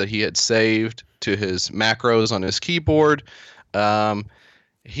combinations that he had saved to his macros on his keyboard.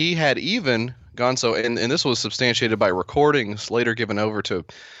 He had even gone so, and this was substantiated by recordings later given over to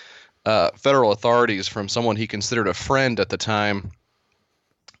federal authorities from someone he considered a friend at the time.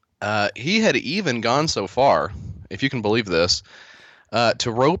 He had even gone so far, if you can believe this,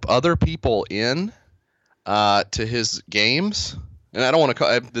 to rope other people in to his games. And I don't want to call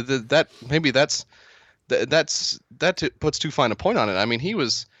that. Maybe that puts too fine a point on it. I mean, he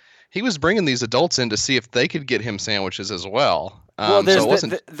was bringing these adults in to see if they could get him sandwiches as well. Well,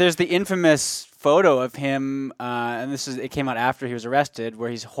 So there's the infamous photo of him, and it came out after he was arrested, where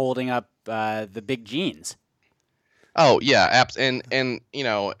he's holding up the big jeans. Oh yeah, and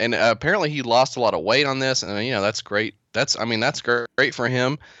apparently he lost a lot of weight on this, and that's great. That's great for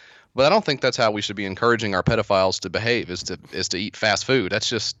him. But I don't think that's how we should be encouraging our pedophiles to behave, is to eat fast food. That's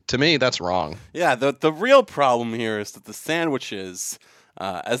just, to me, that's wrong. Yeah, the real problem here is that the sandwiches,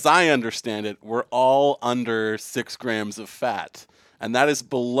 as I understand it, were all under 6 grams of fat. And that is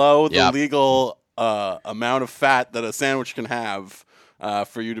below the legal amount of fat that a sandwich can have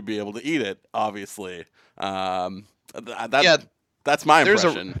for you to be able to eat it, obviously. That's my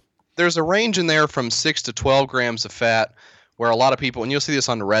impression. There's a range in there from 6 to 12 grams of fat, where a lot of people, and you'll see this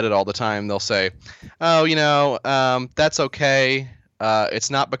on Reddit all the time, they'll say, oh, that's okay. It's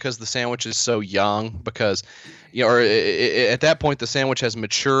not because the sandwich is so young, because, at that point the sandwich has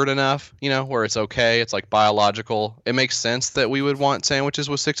matured enough, where it's okay. It's like biological. It makes sense that we would want sandwiches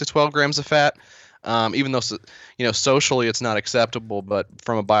with 6 to 12 grams of fat, even though, socially it's not acceptable, but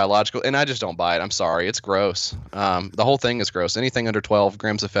from a biological, and I just don't buy it. I'm sorry. It's gross. The whole thing is gross. Anything under 12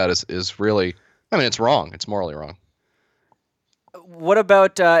 grams of fat is really I mean, it's wrong. It's morally wrong. What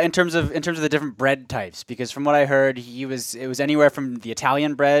about in terms of the different bread types? Because from what I heard, it was anywhere from the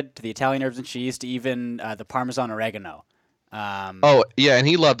Italian bread to the Italian herbs and cheese to even the Parmesan oregano. Oh yeah, and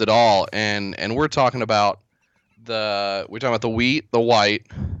he loved it all. And we're talking about the wheat, the white.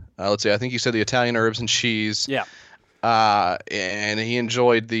 Let's see, I think you said the Italian herbs and cheese. Yeah. And he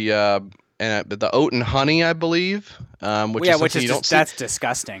enjoyed the oat and honey, I believe. That's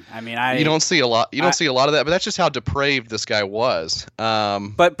disgusting. I mean, you don't see a lot. You don't see a lot of that, but that's just how depraved this guy was.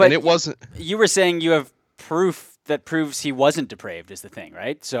 But and it wasn't. You were saying you have proof that proves he wasn't depraved, is the thing,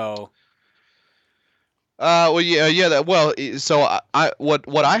 right? So. So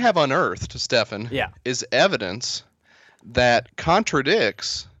what I have unearthed, Stefan, is evidence that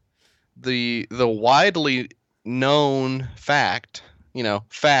contradicts the widely known fact,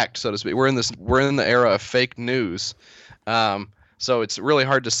 so to speak. We're in the era of fake news. So it's really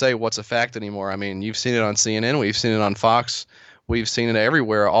hard to say what's a fact anymore. I mean, you've seen it on CNN, we've seen it on Fox, we've seen it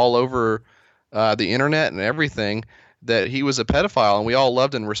everywhere, all over the internet and everything, that he was a pedophile, and we all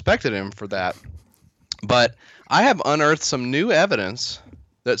loved and respected him for that. But I have unearthed some new evidence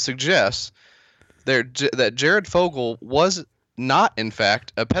that suggests that Jared Fogle was not, in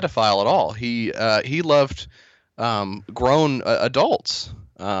fact, a pedophile at all. He loved grown adults,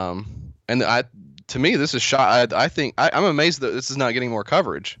 to me, this is I think I'm amazed that this is not getting more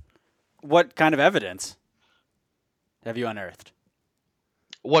coverage. What kind of evidence have you unearthed?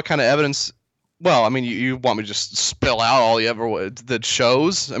 What kind of evidence? Well, I mean, you want me to just spill out all that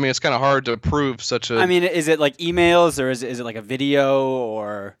shows? I mean, it's kind of hard to prove such a... I mean, is it like emails, or is it like a video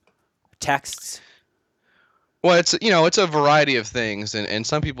or texts? Well, it's a variety of things, and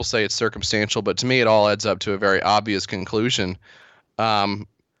some people say it's circumstantial, but to me it all adds up to a very obvious conclusion.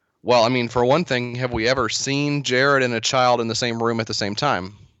 Well, I mean, for one thing, have we ever seen Jared and a child in the same room at the same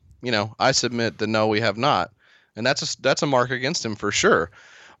time? I submit that no, we have not, and that's a mark against him for sure.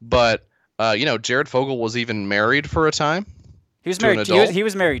 But Jared Fogle was even married for a time. He was married. He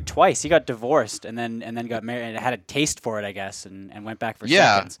was married twice. He got divorced and then got married and had a taste for it, I guess, and went back for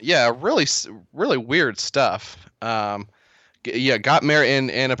seconds. Yeah, really weird stuff. Got married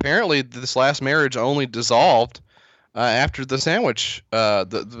and apparently this last marriage only dissolved after the sandwich,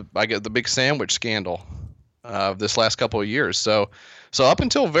 the big sandwich scandal of this last couple of years. So up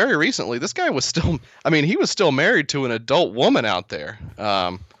until very recently, this guy was still. I mean, he was still married to an adult woman out there,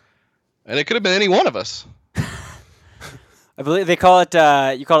 and it could have been any one of us. I believe they call it.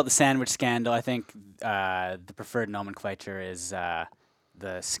 You call it the sandwich scandal. I think the preferred nomenclature is the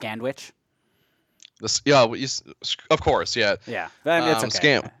scandwich. Of course, yeah. Yeah, I mean, it's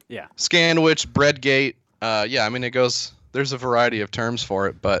okay. Scandwich, breadgate. I mean, it goes. There's a variety of terms for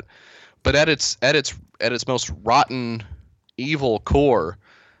it, but at its most rotten, evil core,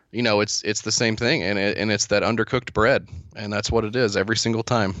 it's the same thing, and it's that undercooked bread, and that's what it is every single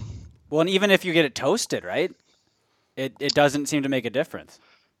time. Well, and even if you get it toasted, right? It doesn't seem to make a difference.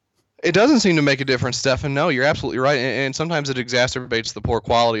 It doesn't seem to make a difference, Stefan. No, you're absolutely right. And sometimes it exacerbates the poor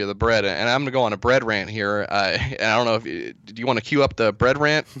quality of the bread. And I'm going to go on a bread rant here. And I don't know do you want to cue up the bread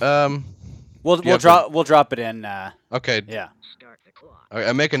rant? We'll drop it in. Okay. Yeah.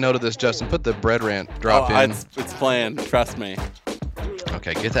 I make a note of this, Justin. Put the bread rant drop in. It's planned. Trust me.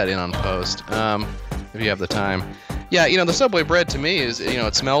 Okay, get that in on post. If you have the time. Yeah, the Subway bread to me is,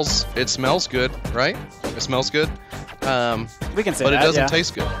 it smells good, right? It smells good. We can say but that, it doesn't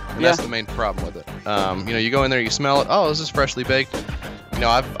taste good. And that's the main problem with it. You go in there, you smell it. Oh, this is freshly baked.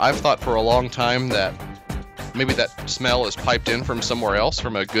 I've thought for a long time that maybe that smell is piped in from somewhere else,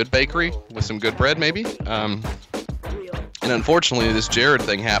 from a good bakery with some good bread, maybe. And unfortunately, this Jared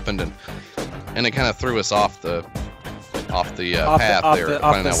thing happened, and it kind of threw us off the path there,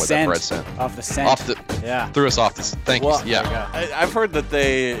 finding out what that bread scent. Off the scent. Threw us off this. Thank you. Yeah. I've heard that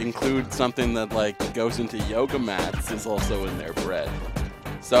they include something that goes into yoga mats is also in their bread.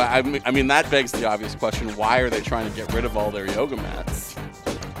 So I mean that begs the obvious question: why are they trying to get rid of all their yoga mats?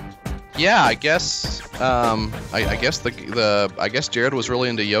 Yeah, I guess. I guess Jared was really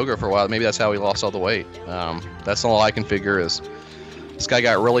into yoga for a while. Maybe that's how he lost all the weight. That's all I can figure is this guy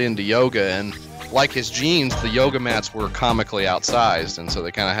got really into yoga, and like his jeans, the yoga mats were comically outsized, and so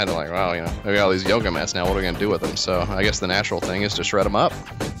they kind of had to we got all these yoga mats now. What are we gonna do with them? So I guess the natural thing is to shred them up,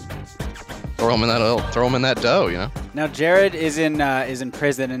 throw them in that dough. Now Jared is in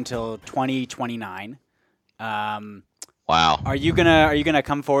prison until 2029. Wow. Are you gonna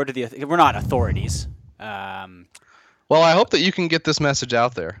come forward to the? We're not authorities. Well, I hope that you can get this message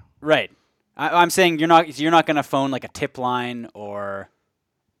out there. Right. I'm saying you're not gonna phone like a tip line, or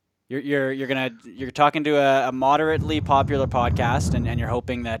you're talking to a moderately popular podcast, and you're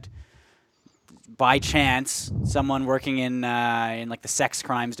hoping that by chance someone working in like the sex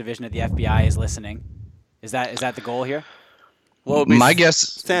crimes division of the FBI is listening. Is that the goal here? Well, my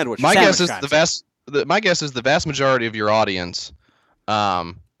guess is the vast majority of your audience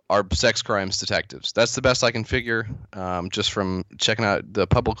are sex crimes detectives. That's the best I can figure, just from checking out the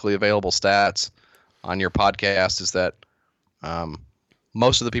publicly available stats on your podcast, is that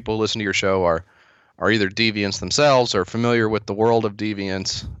most of the people who listen to your show are either deviants themselves or familiar with the world of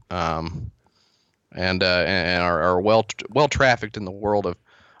deviants, and are well trafficked in the world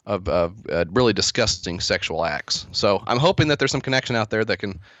of really disgusting sexual acts. So I'm hoping that there's some connection out there that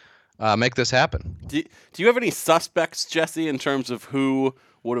can make this happen. Do you have any suspects, Jesse, in terms of who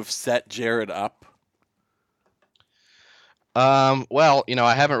would have set Jared up? Well,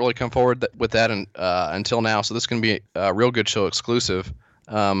 I haven't really come forward with that until now, so this is going to be a Real Good Show exclusive.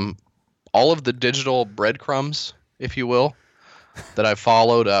 All of the digital breadcrumbs, if you will, that I've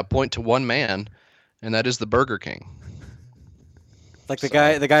followed point to one man, and that is the Burger King. Like the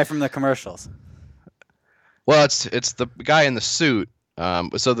guy from the commercials. Well, it's the guy in the suit.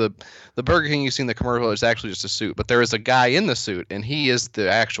 So the Burger King you see in the commercial is actually just a suit, but there is a guy in the suit, and he is the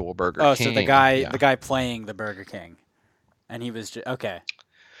actual Burger King. Oh, so the guy playing the Burger King, and he was okay.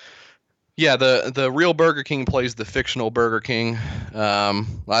 Yeah, the real Burger King plays the fictional Burger King. I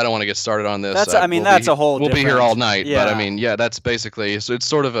don't want to get started on this. That's a whole. We'll be here all night, yeah. But that's basically. So it's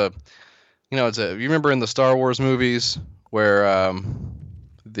sort of a, you remember in the Star Wars movies where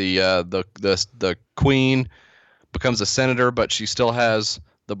the Queen becomes a senator, but she still has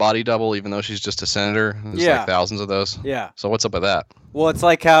the body double, even though she's just a senator. There's like thousands of those. Yeah. So what's up with that? Well, it's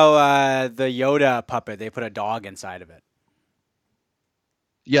like how the Yoda puppet, they put a dog inside of it.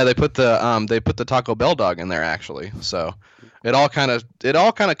 Yeah, they put the Taco Bell dog in there actually. So it all kind of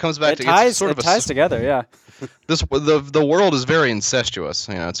comes back to it ties together. Yeah. The world is very incestuous.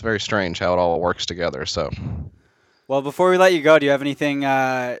 It's very strange how it all works together. So. Well, before we let you go, do you have anything?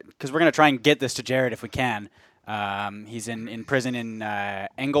 Because we're gonna try and get this to Jared if we can. He's in prison in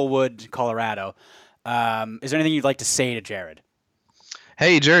Englewood, Colorado. Is there anything you'd like to say to Jared?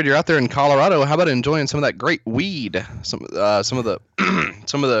 Hey, Jared, you're out there in Colorado. How about enjoying some of that great weed? Some of the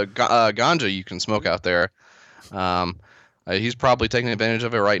ganja you can smoke out there. He's probably taking advantage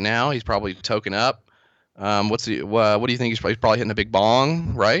of it right now. He's probably toking up. What do you think? He's probably hitting a big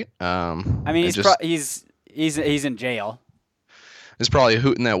bong, right? He's in jail. He's probably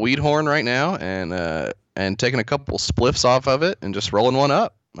hooting that weed horn right now and taking a couple spliffs off of it and just rolling one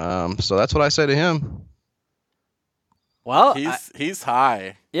up. So that's what I say to him. Well, he's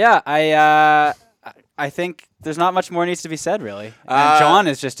high. Yeah, I think there's not much more needs to be said, really. And John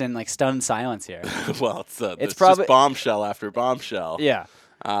is just in stunned silence here. Well, it's probably just bombshell after bombshell. Yeah.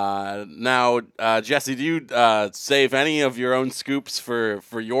 Now, Jesse, do you save any of your own scoops for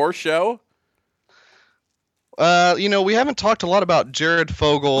your show? We haven't talked a lot about Jared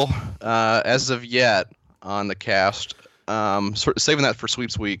Fogle as of yet on the cast. Sort of saving that for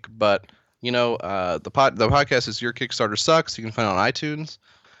Sweeps Week, but the podcast is Your Kickstarter Sucks. You can find it on iTunes.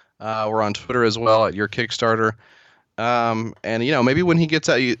 We're on Twitter as well at Your Kickstarter. And maybe when he gets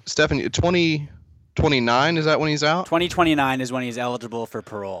out, Stephen, 2029, is that when he's out? 2029 is when he's eligible for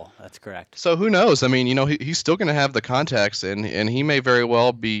parole. That's correct. So who knows? I mean, he's still going to have the contacts, and he may very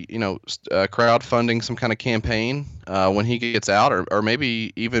well be, crowdfunding some kind of campaign when he gets out, or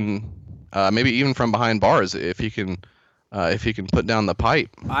maybe even from behind bars if he can put down the pipe.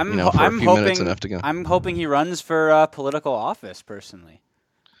 For a few minutes enough to get. I'm hoping he runs for political office personally.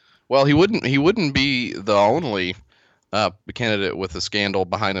 Well, he wouldn't be the only candidate with a scandal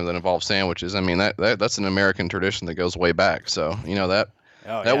behind him that involves sandwiches. I mean, that's an American tradition that goes way back. So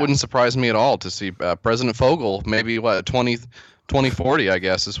that wouldn't surprise me at all to see President Fogle maybe 2040, I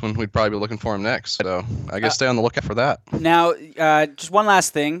guess, is when we'd probably be looking for him next. So I guess stay on the lookout for that. Now, just one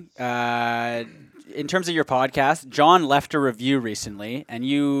last thing. In terms of your podcast, John left a review recently, and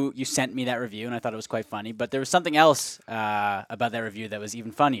you sent me that review, and I thought it was quite funny. But there was something else about that review that was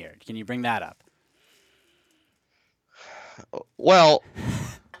even funnier. Can you bring that up? Well,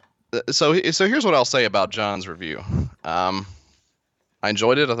 so here's what I'll say about John's review. I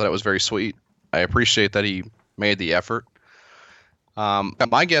enjoyed it. I thought it was very sweet. I appreciate that he made the effort.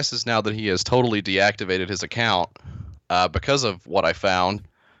 My guess is now that he has totally deactivated his account because of what I found.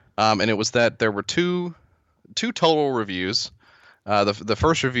 And it was that there were two total reviews. The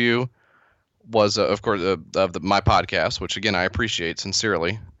first review was, of course, of my podcast, which again I appreciate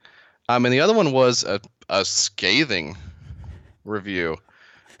sincerely. And the other one was a scathing review.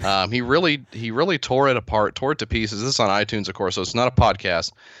 He really tore it apart, tore it to pieces. This is on iTunes, of course, so it's not a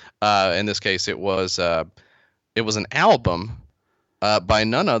podcast. In this case, it was an album by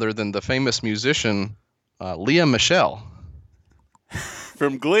none other than the famous musician Leah Michele.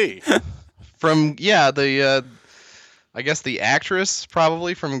 From Glee. I guess the actress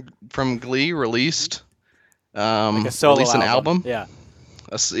probably from Glee released Like a solo an album. Yeah.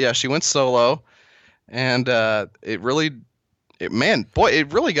 She went solo, and it really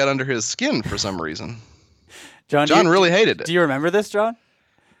got under his skin for some reason. John really hated it. Do you remember this, John?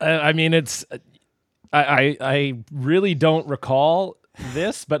 I mean, I really don't recall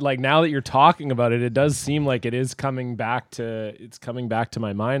this, but like now that you're talking about it, it does seem like it is coming back to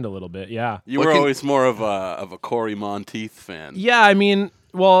my mind a little bit. Yeah. You were always more of a Corey Monteith fan. Yeah, I mean,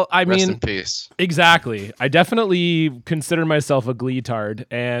 Rest in peace. Exactly. I definitely consider myself a Glee-tard,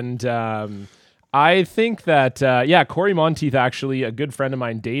 and I think that Corey Monteith, actually, a good friend of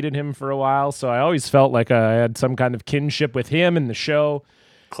mine, dated him for a while, so I always felt like I had some kind of kinship with him in the show.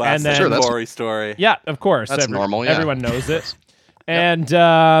 Classic Corey story. Yeah, of course. That's normal. Yeah. Everyone knows it. And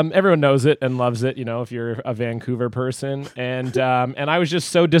everyone knows it and loves it, if you're a Vancouver person. And I was just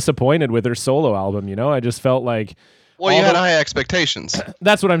so disappointed with her solo album, I just felt like... Well, you had high expectations.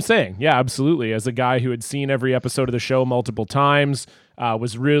 That's what I'm saying. Yeah, absolutely. As a guy who had seen every episode of the show multiple times,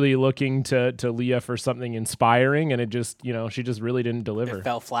 was really looking to Leah for something inspiring, and it just, she just really didn't deliver. It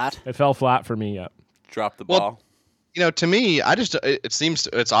fell flat. It fell flat for me, yeah. Dropped the ball. To me, it seems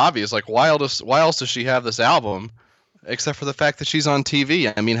it's obvious. Like, why else does she have this album? Except for the fact that she's on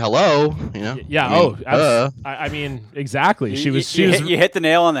TV. I mean, hello, Yeah. I mean, exactly. You hit the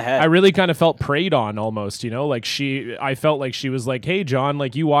nail on the head. I really kind of felt preyed on almost, like I felt like she was like, hey, John,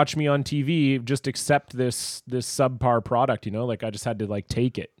 like you watch me on TV, just accept this subpar product, like I just had to like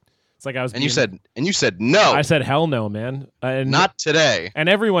take it. It's like I was. And you said no. I said hell no, man. And not today. And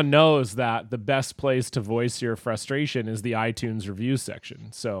everyone knows that the best place to voice your frustration is the iTunes review section.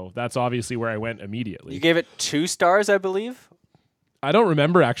 So that's obviously where I went immediately. You gave it 2 stars, I believe. I don't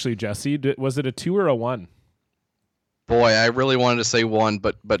remember actually, Jesse. Was it a 2 or a 1? Boy, I really wanted to say 1,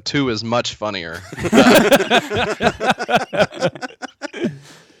 but 2 is much funnier.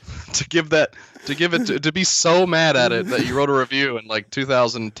 To be so mad at it that you wrote a review in like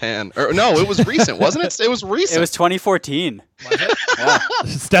 2010 or no, it was recent, wasn't it? It was recent. It was 2014. Was it? Yeah.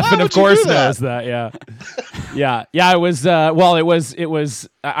 Stefan, of course, knows that. Yeah. It was. It was.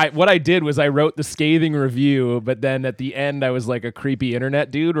 What I did was I wrote the scathing review, but then at the end I was like a creepy internet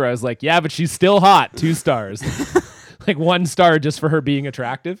dude, where I was like, yeah, but she's still hot. 2 stars, like 1 star just for her being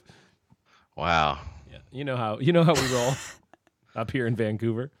attractive. Wow. Yeah. You know how we roll up here in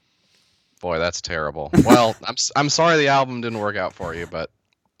Vancouver. Boy, that's terrible. Well, I'm sorry the album didn't work out for you, but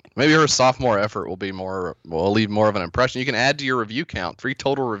maybe her sophomore effort will leave more of an impression. You can add to your review count, 3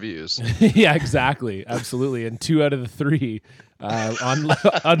 total reviews. Yeah, exactly, absolutely, and 2 out of the 3 on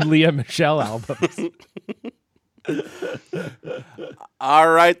Leah Michele albums. All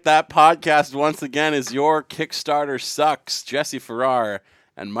right, that podcast once again is Your Kickstarter Sucks. Jesse Farrar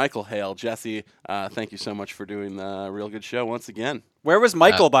and Michael Hale. Jesse, thank you so much for doing the Real Good Show once again. Where was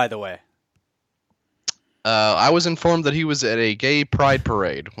Michael, by the way? I was informed that he was at a gay pride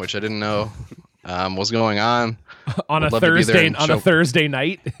parade, which I didn't know was going on. On a Thursday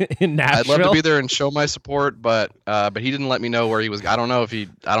night in Nashville. I'd love to be there and show my support, but he didn't let me know where he was. I don't know.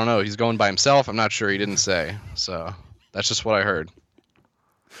 He's going by himself. I'm not sure. He didn't say. So that's just what I heard.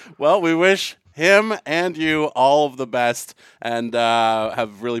 Well, we wish him and you all of the best, and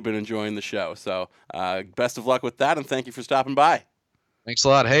have really been enjoying the show. So best of luck with that, and thank you for stopping by. Thanks a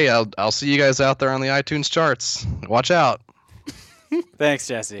lot. Hey, I'll see you guys out there on the iTunes charts. Watch out. Thanks,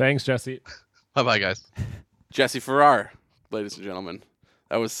 Jesse. Bye-bye, guys. Jesse Farrar, ladies and gentlemen.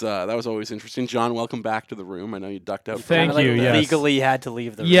 That was always interesting. John, welcome back to the room. I know you ducked out. Thank you. Yes. Legally had to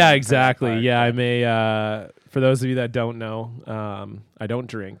leave the room. Yeah, exactly. Yeah, I may. For those of you that don't know, I don't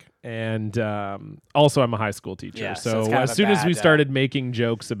drink, and also I'm a high school teacher. Yeah, so as soon as we started making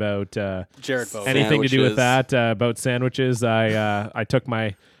jokes about Jared Bowie, anything to do with that, about sandwiches, I took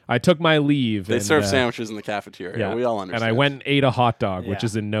my leave. They serve sandwiches in the cafeteria. Yeah, we all understand. And I went and ate a hot dog, which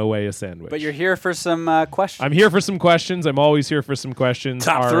is in no way a sandwich. But you're here for some questions. I'm here for some questions. I'm always here for some questions.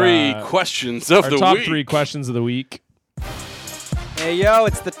 Top 3 questions of the week. Top 3 questions of the week. Hey, yo,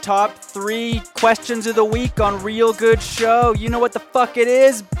 it's the top 3 questions of the week on Real Good Show. You know what the fuck it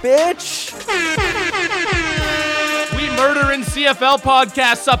is, bitch? We murdering CFL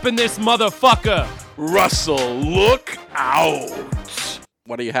podcasts up in this motherfucker. Russell, look out.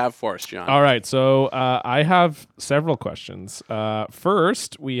 What do you have for us, John? All right, so I have several questions.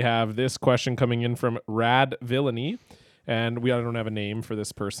 First, we have this question coming in from Rad Villainy. And I don't have a name for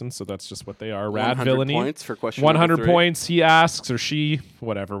this person, so that's just what they are. 100 Radvillainy. points for question 100 number 3. points, he asks, or she,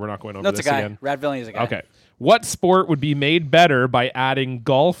 whatever. We're not going over No, it's this a guy. again. Radvillainy is a guy. Okay. What sport would be made better by adding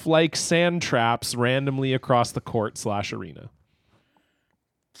golf-like sand traps randomly across the court/arena?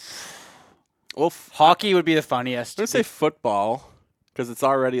 Well, Hockey would be the funniest. I'm going to say football because it's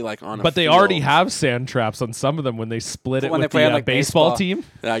already like on a But they field. already have sand traps on some of them when they split it When with they play the on, like, baseball baseball. team.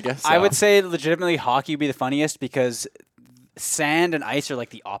 Yeah, I guess so. I would say legitimately hockey would be the funniest because sand and ice are like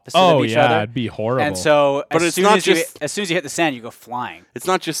the opposite Oh, of each yeah, other. it'd be horrible. And so But as it's soon not as you just- as soon as you hit the sand, you go flying. It's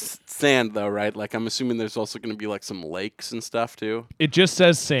not just sand, though, right? Like, I'm assuming there's also going to be, like, some lakes and stuff, too. It just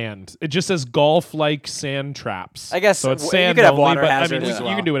says sand. It just says golf-like sand traps. I guess so. It's you sand could have only, water but hazards I as mean, well.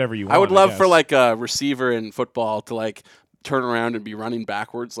 you can do whatever you want. I would love for, guess. like, a receiver in football to, like, turn around and be running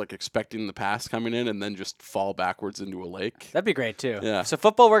backwards, like, expecting the pass coming in, and then just fall backwards into a lake. That'd be great too. Yeah. So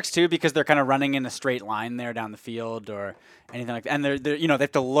football works too because they're kind of running in a straight line there down the field or anything like that. And they're they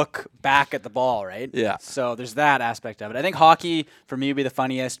have to look back at the ball, right? Yeah. So there's that aspect of it. I think hockey for me would be the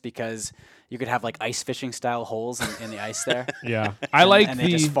funniest because you could have like ice fishing style holes in the ice there. Yeah, I like and they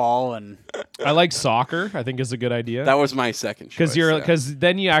just fall and I like soccer. I think is a good idea. That was my second choice. Because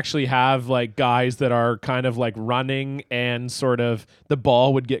then you actually have like guys that are kind of like running and sort of the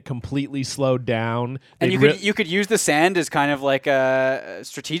ball would get completely slowed down. and They'd you could use the sand as kind of like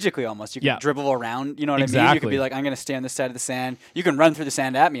strategically almost. You could Yeah. dribble around. You know what I mean? You Exactly. could be like, I'm going to stay on this side of the sand. You can run through the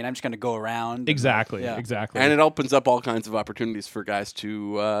sand at me, and I'm just going to go around. and- Exactly. Yeah. Exactly. And it opens up all kinds of opportunities for guys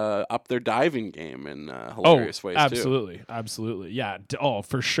to up their diving game in hilarious ways, too. Absolutely. Yeah.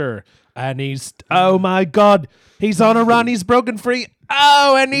 For sure. And oh my God, he's on a run. He's broken free.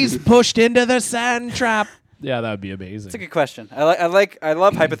 Oh, and he's pushed into the sand trap. Yeah, that would be amazing. It's a good question. I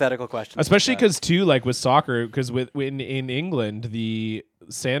love hypothetical questions. Especially like that. because too, like with soccer, because in England the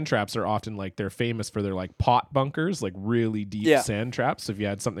sand traps are often like they're famous for their like pot bunkers, like really deep sand traps. So if you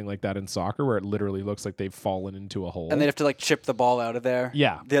had something like that in soccer, where it literally looks like they've fallen into a hole, and they'd have to like chip the ball out of there.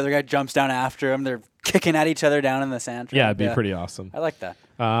 Yeah. The other guy jumps down after him. They're kicking at each other down in the sand. yeah, it'd be pretty awesome. I like that.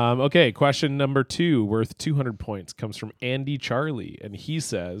 Okay, question number 2, worth 200 points, comes from Andy Charlie, and he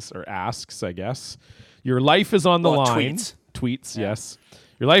says or asks, I guess, your life is on the line. Tweets, yes.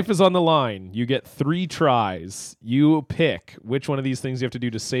 Your life is on the line. You get 3 tries. You pick which one of these things you have to do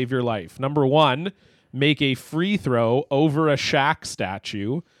to save your life. Number 1, make a free throw over a Shaq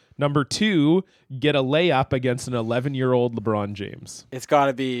statue. Number 2, get a layup against an 11-year-old LeBron James. It's got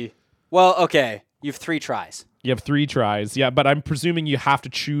to be. Well, okay. You have 3 tries. You have 3 tries. Yeah, but I'm presuming you have to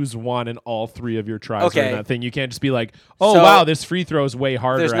choose one and all 3 of your tries are in that thing. You can't just be like, oh, So, wow, this free throw is way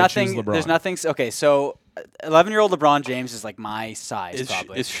harder. There's I choose nothing. LeBron. There's nothing. Okay, so 11-year-old LeBron James is like my size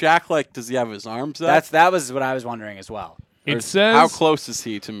probably. Is Shaq like? Does he have his arms up? That was what I was wondering as well. It says how close is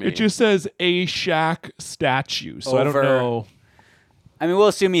he to me? It just says a Shaq statue. So I don't know. I mean, we'll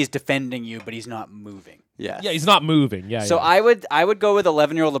assume he's defending you, but he's not moving. Yes. Yeah, he's not moving. Yeah. So yeah. I would go with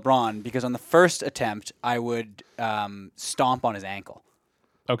 11-year-old LeBron because on the first attempt I would stomp on his ankle.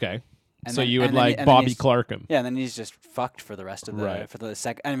 Okay. And So then- you would and then- like and then Bobby he's- Clark him. Yeah, and then he's just fucked for the rest of the Right. for the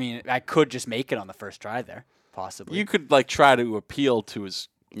second. I mean, I could just make it on the first try there, possibly. You could like try to appeal to his,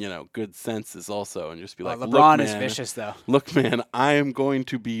 good senses also, and just be like, LeBron look, is man, vicious though. Look, man, I am going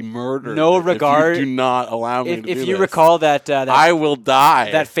to be murdered. No if regard- you do not allow me to If do you this. recall that I will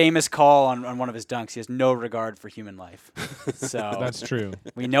die. that famous call on one of his dunks, he has no regard for human life. So That's true.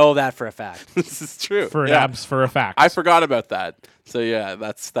 we know that for a fact. This is true. For yeah. for a fact. I forgot about that. So yeah,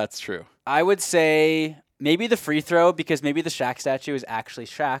 that's true. I would say maybe the free throw because maybe the Shaq statue is actually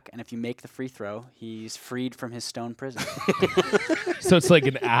Shaq, and if you make the free throw, he's freed from his stone prison. So it's like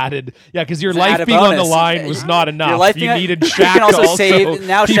an added, because your It's an life added being on the bonus. line was not enough. Your life you being- needed you Shaq can also to save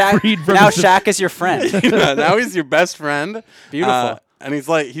now. be Shaq freed from now his- Shaq is your friend. Yeah, now he's your best friend. Beautiful. And he's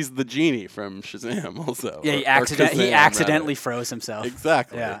the genie from Shazam also. Yeah, Or he Kazam, accidentally rather. froze himself.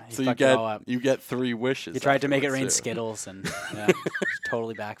 Exactly. Yeah, he so fucked it all up. you get 3 wishes. He tried to make it rain afterwards, too. Skittles, and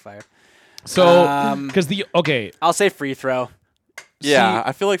totally backfired. So because I'll say free throw. Yeah,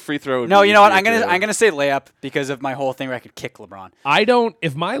 I feel like free throw. Would No, be you know what? easier, too. I'm gonna say layup because of my whole thing where I could kick LeBron.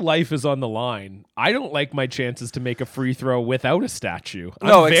 if my life is on the line, I don't like my chances to make a free throw without a statue. I'm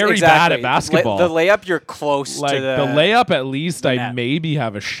No, very exactly. bad at basketball. The layup, you're close like to the layup, at least I net. maybe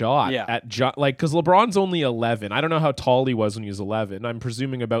have a shot Yeah. at because LeBron's only 11. I don't know how tall he was when he was 11. I'm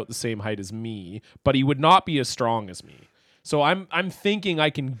presuming about the same height as me, but he would not be as strong as me. So I'm thinking I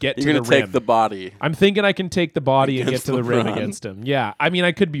can get You're to gonna the rim. take the body. I'm thinking I can take the body and get Against to the rim LeBron. against him. Yeah, I mean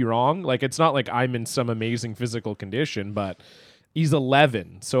I could be wrong. Like it's not like I'm in some amazing physical condition, but he's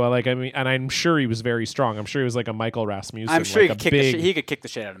 11. So and I'm sure he was very strong. I'm sure he was like a Michael Rasmussen. I'm sure like he could kick he could kick the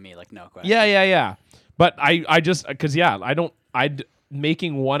shit out of me, like no question. Yeah. But I just because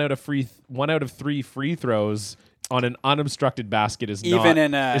making one out of 3 free throws on an unobstructed basket is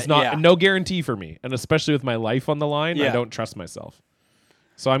no guarantee for me, and especially with my life on the line, I don't trust myself.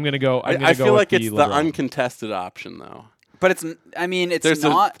 So I'm gonna go. I feel like it's the uncontested option though. But it's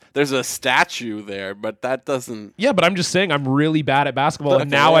not. There's a statue there, but that doesn't. Yeah, but I'm just saying I'm really bad at basketball,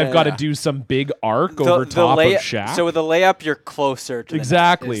 and now I've got to do some big arc over top of Shaq. So with the layup, you're closer to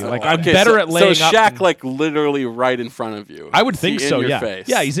exactly. The like I'm better at laying up. So Shaq, like literally right in front of you. I would think so. Yeah, face.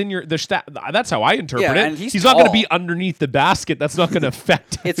 Yeah, he's in your. That's how I interpret it. And he's not going to be underneath the basket. That's not going to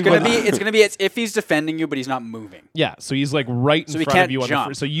affect. It's going to be if he's defending you, but he's not moving. Yeah, so he's like right in front of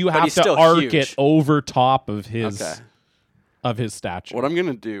you. So you have to arc it over top of his. Okay. Of his statue. What I'm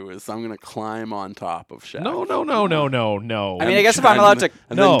gonna do is I'm gonna climb on top of Shaq. No. I mean, I guess if I'm allowed to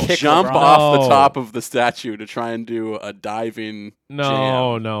kick jump off the top of the statue to try and do a diving.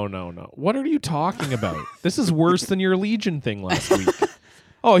 No. jam. What are you talking about? This is worse than your Legion thing last week.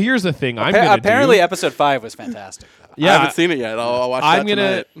 Oh, here's the thing. Apparently, episode 5 was fantastic. Yeah, I haven't seen it yet. I'll watch that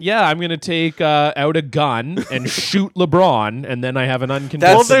tonight. I'm gonna take out a gun and shoot LeBron, and then I have an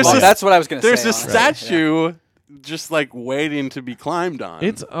uncontested. That's what I was gonna say. There's a statue. Just like waiting to be climbed on.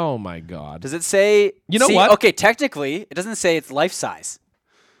 It's oh my god. Does it say? What? Okay, technically, it doesn't say it's life size.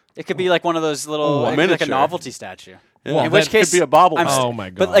 It could be like one of those little, like a novelty statue. Yeah. In which case, it could be a bobble. Oh my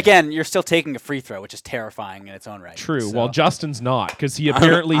god! But again, you're still taking a free throw, which is terrifying in its own right. True. So. Well, Justin's not because he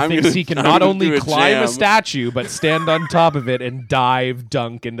apparently thinks he can not only climb a statue but stand on top of it and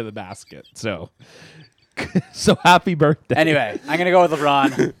dunk into the basket. So happy birthday. Anyway, I'm gonna go with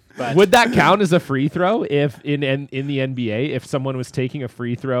LeBron. But would that count as a free throw if in the NBA, if someone was taking a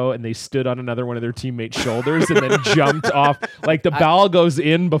free throw and they stood on another one of their teammates' shoulders and then jumped off, like the ball goes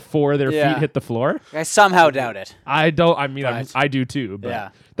in before their feet hit the floor? I somehow doubt it. I don't. I mean, I do too.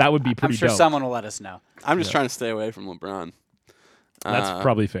 But that would be pretty. I'm sure dope. Someone will let us know. I'm just trying to stay away from LeBron. That's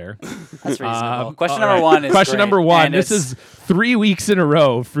probably fair. That's reasonable. Question number one is question great. number one. This is 3 weeks in a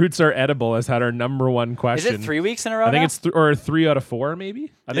row. Fruits are edible has had our number one question. Is it 3 weeks in a row? I think it's or 3 out of 4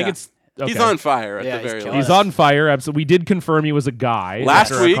 maybe. I think it's. Okay. He's on fire at the very least. He's on fire. Absolutely. We did confirm he was a guy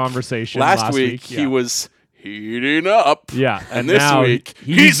last week. Conversation last week he was heating up. Yeah, and this week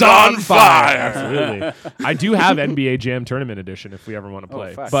he's on fire. Absolutely. I do have NBA Jam Tournament Edition if we ever want to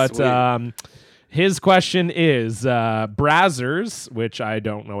play. But his question is Brazzers, which I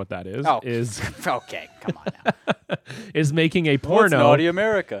don't know what that is. Is okay. Come on now. Is making a porno. It's Naughty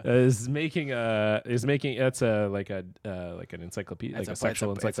America. Is making that's like an encyclopedia, like a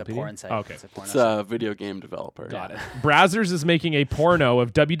sexual encyclopedia. It's a porn site. Okay, it's a video game developer. Got it. Brazzers is making a porno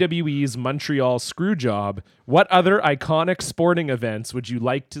of WWE's Montreal Screwjob. What other iconic sporting events would you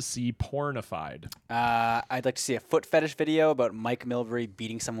like to see pornified? I'd like to see a foot fetish video about Mike Milbury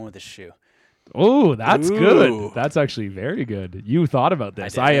beating someone with a shoe. Oh, that's good. That's actually very good. You thought about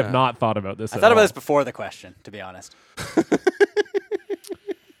this. I have not thought about this. I thought about this before the question, to be honest.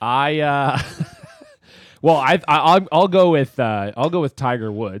 I'll go with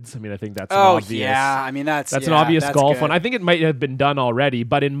Tiger Woods. I mean, I think that's an obvious. Yeah, I mean that's an obvious golf one. I think it might have been done already,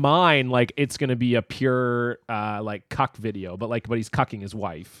 but in mine, like it's gonna be a pure like cuck video, but he's cucking his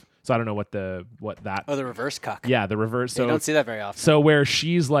wife. So I don't know what that. Oh, the reverse cuck. Yeah, the reverse. So you don't see that very often. So where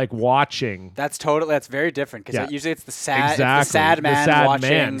she's like watching. That's very different because usually it's the sad, exactly. it's the sad man the sad watching.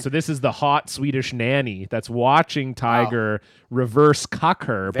 Man. So this is the hot Swedish nanny that's watching Tiger reverse cuck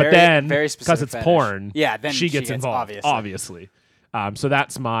her, but then because it's porn, then she gets involved. Obviously. So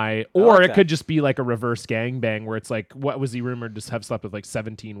that's my, it could just be like a reverse gangbang where it's like, what was he rumored to have slept with like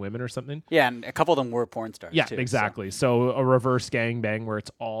 17 women or something? Yeah, and a couple of them were porn stars. Yeah, too, exactly. So a reverse gangbang where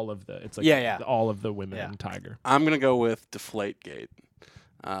it's all of the, all of the women in Tiger. I'm gonna go with Deflategate,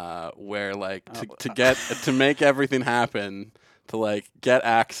 where like to make everything happen. To like get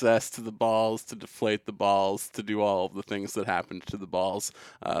access to the balls, to deflate the balls, to do all of the things that happened to the balls.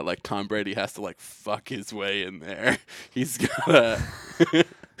 Like Tom Brady has to like fuck his way in there. He's got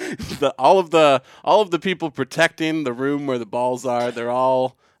all of the people protecting the room where the balls are. They're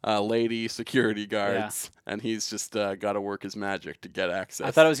all lady security guards, and he's just got to work his magic to get access.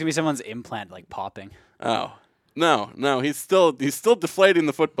 I thought it was gonna be someone's implant like popping. Oh. No, he's still deflating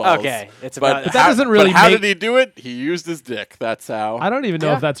the footballs. Okay, but that doesn't really. How did he do it? He used his dick. That's how. I don't even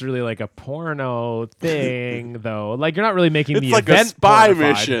know if that's really like a porno thing, though. Like you're not really making the like event a spy pornified.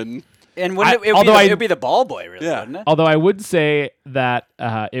 mission. And it would be the ball boy, really, wouldn't it? Although I would say that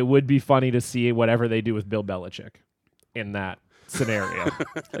it would be funny to see whatever they do with Bill Belichick in that scenario.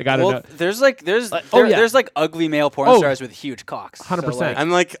 Like I don't know. There's like ugly male porn stars with huge cocks. 100%.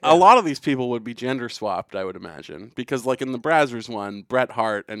 And like a lot of these people would be gender swapped, I would imagine, because like in the Brazzers one, Bret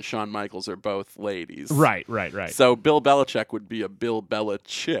Hart and Shawn Michaels are both ladies. Right. So Bill Belichick would be a Bill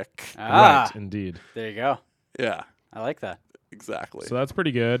Belichick. Ah, Right, indeed. there you go. Yeah, I like that. exactly. So that's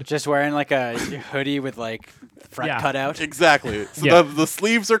pretty good. Just wearing like a hoodie with like front cut out. Exactly. So Yeah. the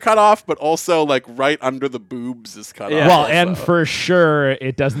sleeves are cut off, but also like right under the boobs is cut Yeah. off. Well, also. and for sure,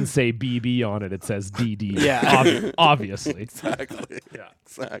 it doesn't say BB on it. It says DD. Yeah. Obviously. exactly. Yeah.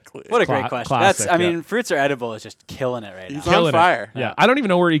 Exactly. What a great question. Classic, I mean, Fruits Are Edible is just killing it right now. He's Killing on fire. Yeah. I don't even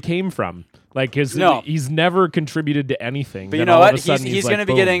know where he came from. Like, he's never contributed to anything. But you Then know all of what? a sudden He's like, going to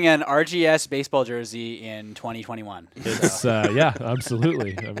be boom. getting an RGS baseball jersey in 2021. It's yeah,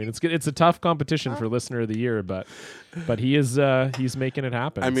 absolutely. I mean, it's a tough competition for listener of the year, but he's making it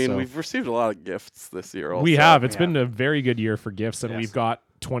happen. I mean, so. we've received a lot of gifts this year. Also. We have. It's been a very good year for gifts, and Yes. we've got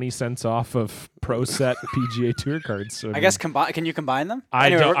 20 cents off of Pro Set PGA Tour cards. So I guess can you combine them? I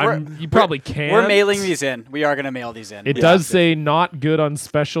Anyway, don't. You probably can. We're mailing these in. We are going to mail these in. It We does have to. say not good on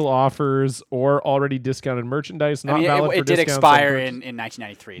special offers or already discounted merchandise. Not I mean, valid for it did discounts on expire purchase. in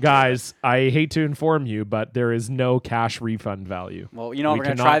 1993. too, Guys, I hate to inform you, but there is no cash refund value. but- well, you know, we we're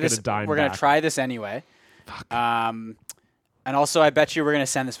going to cannot try get this. a dime We're going back. to try this anyway. And also, I bet you we're going to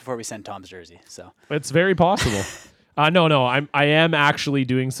send this before we send Tom's jersey. So It's very possible. No, I am actually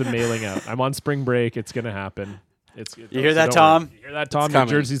doing some mailing out. I'm on spring break. It's gonna happen. You hear that, Tom? You hear that, Tom? It's The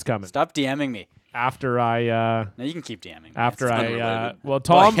coming. jersey's coming. Stop DMing me. After I No, you can keep DMing. after It's I unrelated. well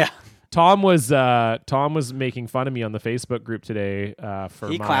Tom yeah. Tom was making fun of me on the Facebook group today for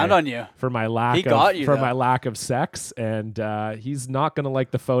He my clowned on you. for my lack He of got you, for though. my lack of sex, and he's not gonna like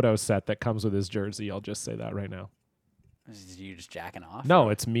the photo set that comes with his jersey. I'll just say that right now. Is you just jacking off? No,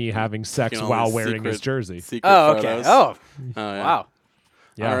 it's me having sex You know, while the wearing his secret- jersey. Secret Oh, okay. photos. Oh, yeah. wow.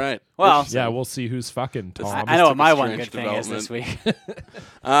 Yeah. All right. Well, Yeah, we'll see who's fucking Tom. I know what my took a one strange good thing is this week.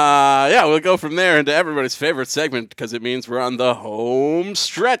 Yeah, we'll go from there into everybody's favorite segment because it means we're on the home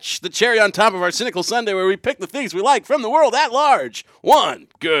stretch, the cherry on top of our Cynical Sunday, where we pick the things we like from the world at large. One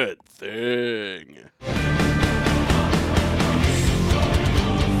good thing.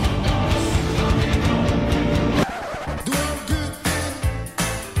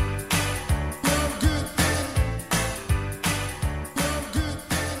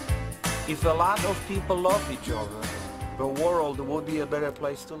 If a lot of people love each other, the world would be a better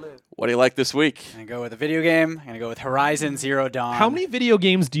place to live. What do you like this week? I'm going to go with a video game. I'm going to go with Horizon Zero Dawn. How many video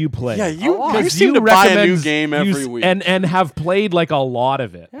games do you play? Yeah, you Because seem to buy a new recommend game every week. and have played like a lot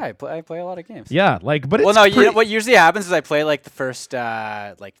of it. Yeah, I play a lot of games. Yeah, like but it's Well, no, you pretty- know, what usually happens is I play like the first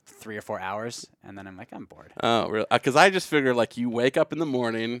like 3 or 4 hours, and then I'm like, I'm bored. Oh, really? Because I just figure like you wake up in the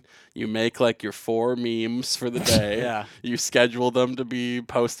morning, you make like your 4 memes for the day. Yeah. You schedule them to be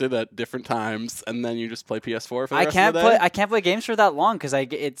posted at different times, and then you just play PS4 for the I rest can't of the day. play. I can't play games for that long because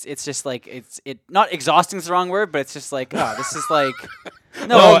it's just like it. Not exhausting is the wrong word, but it's just like this is like.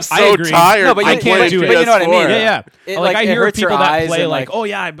 No, Oh, I'm I so agree. tired. No, but I you can't can't do do it. it. But you know what I mean. Yeah, yeah. It, like I it hear hurts your people that eyes play and, like, oh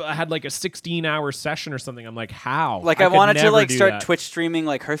yeah, I had like a 16-hour session or something. I'm like, how? Like I could wanted to never like do start that. Twitch streaming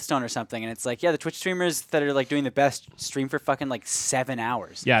like Hearthstone or something, and it's like, yeah, the Twitch streamers that are like doing the best stream for fucking like 7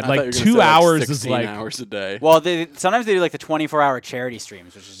 hours. Yeah, I thought you were like gonna 2 say, hours 16 is like hours a day. Well, sometimes they do like the 24-hour charity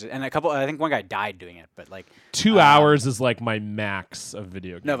streams, which is and a couple. I think one guy died doing it, but like 2 hours is like my max of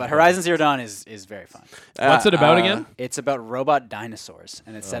video games. no, but Horizon Zero Dawn is very fun. What's it about again? It's about robot dinosaurs,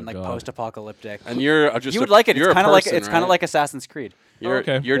 and it's set in like God. post-apocalyptic. And you're just You would like it. You're It's a kind of like person, right? like Assassin's Creed. You're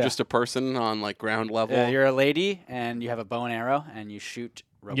okay. you're Yeah. just a person on like ground level. Yeah, you're a lady, and you have a bow and arrow, and you shoot.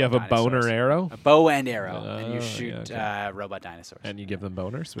 Robot You have a dinosaurs. boner arrow, A bow and arrow, and you Oh, shoot yeah, robot dinosaurs. and you give them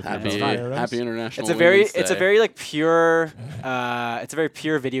boners with happy, your arrows? happy International. It's a very, Women's Day. like pure, it's a very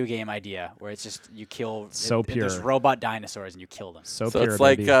pure video game idea where it's just you kill. So There's pure. robot dinosaurs and you kill them. So, So pure, it's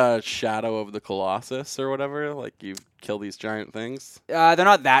like baby. Shadow of the Colossus or whatever. Like you kill these giant things. They're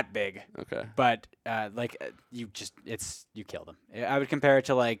not that big, Okay. but you kill them. I would compare it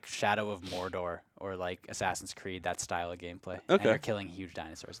to like Shadow of Mordor or like Assassin's Creed, that style of gameplay. And Okay. you're killing huge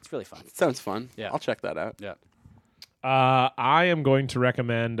dinosaurs. It's really fun. Sounds fun. Yeah. I'll check that out. Yeah. I am going to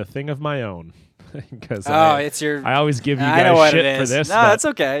recommend a thing of my own because It's your. I always give you I know what guys shit it for is. this. No, but that's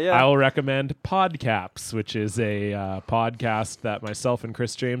okay. Yeah. I will recommend Podcaps, which is a podcast that myself and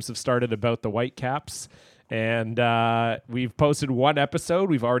Chris James have started about the Whitecaps. And we've posted one episode.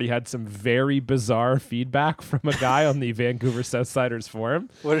 We've already had some very bizarre feedback from a guy on the Vancouver Southsiders forum.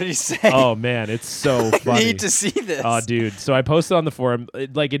 What did he say? Oh, man, it's so funny. Need to see this. Oh, dude. So I posted on the forum.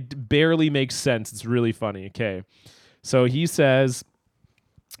 It barely makes sense. It's really funny. Okay. So he says,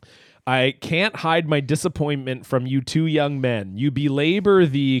 I can't hide my disappointment from you two young men. You belabor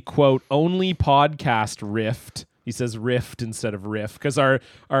the, quote, only podcast rift. He says rift instead of riff, because our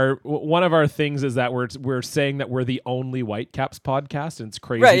one of our things is that we're saying that we're the only Whitecaps podcast, and it's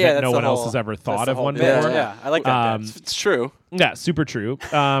crazy that no one else has ever thought of one before. Yeah, I like that. It's true. Yeah, super true.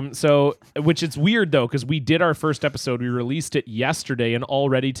 So, which it's weird though, because we did our first episode, we released it yesterday, and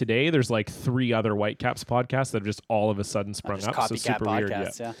already today there's like 3 other Whitecaps podcasts that have just all of a sudden sprung up. So super weird.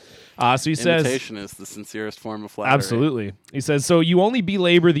 Yeah. So he says, imitation is the sincerest form of flattery. Absolutely. He says, so you only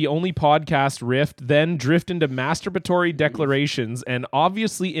belabor the only podcast rift, then drift into masturbatory declarations, and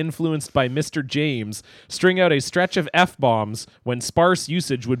obviously influenced by Mr. James, string out a stretch of F-bombs when sparse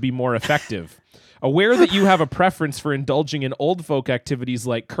usage would be more effective. Aware that you have a preference for indulging in old folk activities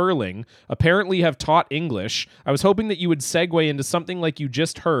like curling, apparently have taught English, I was hoping that you would segue into something like you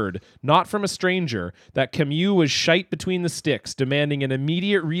just heard, not from a stranger, that Camus was shite between the sticks, demanding an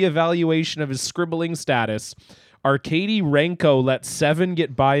immediate reevaluation of his scribbling status. Arkady Renko let 7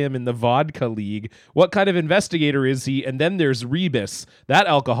 get by him in the vodka league. What kind of investigator is he? And then there's Rebus. That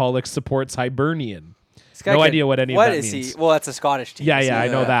alcoholic supports Hibernian. No idea what any of that means. He? Well, that's a Scottish team. Yeah, I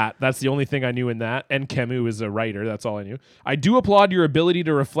know that. That's the only thing I knew in that. And Camus is a writer. That's all I knew. I do applaud your ability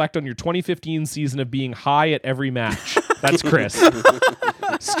to reflect on your 2015 season of being high at every match. That's Chris.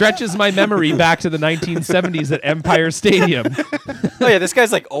 Stretches my memory back to the 1970s at Empire Stadium. Oh, yeah, this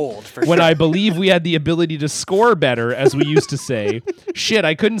guy's like old for when sure. I believe we had the ability to score better, as we used to say. Shit,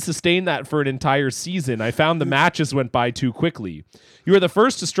 I couldn't sustain that for an entire season. I found the matches went by too quickly. You are the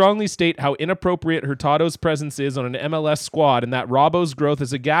first to strongly state how inappropriate Hurtado's presence is on an MLS squad and that Robbo's growth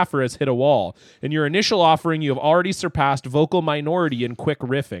as a gaffer has hit a wall. In your initial offering, you have already surpassed vocal minority in quick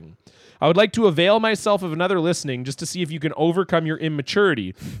riffing. I would like to avail myself of another listening just to see if you can overcome your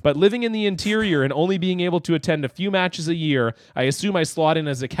immaturity, but living in the interior and only being able to attend a few matches a year, I assume I slot in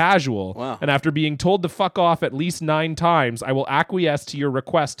as a casual, and after being told to fuck off at least 9 times, I will acquiesce to your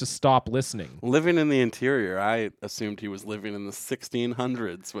request to stop listening. Living in the interior, I assumed he was living in the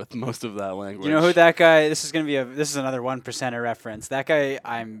 1600s with most of that language. You know who that guy, this is another 1%er reference. That guy,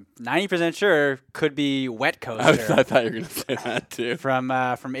 I'm 90% sure, could be Wet Coaster. I thought you were going to say that too. From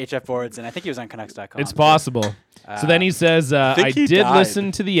HF Boards, and I think he was on Canucks.com. It's possible. So then he says, I did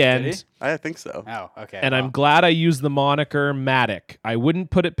listen to the end. I think so. Oh, okay. And I'm glad I used the moniker Matic. I wouldn't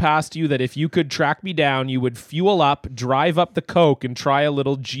put it past you that if you could track me down, you would fuel up, drive up the coke, and try a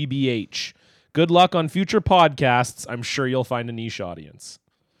little GBH. Good luck on future podcasts. I'm sure you'll find a niche audience.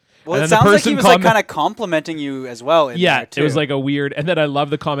 Well, it sounds like he was like kind of complimenting you as well. Yeah, it was like a weird. And then I love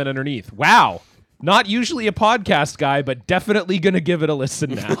the comment underneath. Wow. Not usually a podcast guy, but definitely going to give it a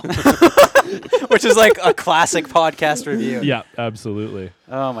listen now. Which is like a classic podcast review. Yeah, absolutely.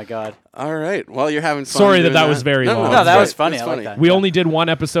 Oh, my God. All right. Well, you're having fun. Sorry that was very long. No, that was funny. I like that. We only did 1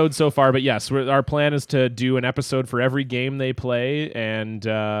 episode so far, but yes, our plan is to do an episode for every game they play, and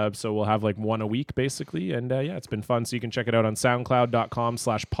so we'll have like 1 a week, basically. And yeah, it's been fun. So you can check it out on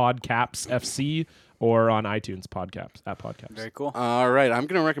soundcloud.com/podcapsfc or on iTunes podcasts. Very cool. All right. I'm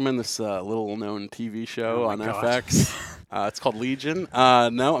going to recommend this little-known TV show on FX. It's called Legion.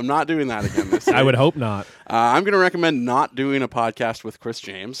 No, I'm not doing that again this week. I would hope not. I'm going to recommend not doing a podcast with Chris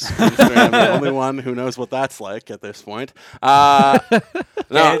James. I'm the only one who knows what that's like at this point. No,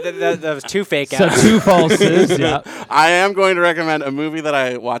 that was 2 fake outs. So 2 falses, yeah. I am going to recommend a movie that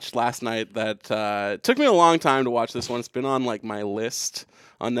I watched last night that took me a long time to watch this one. It's been on like my list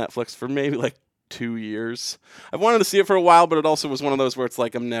on Netflix for maybe like 2 years. I've wanted to see it for a while, but it also was one of those where it's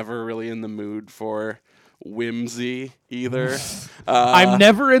like I'm never really in the mood for whimsy either. I'm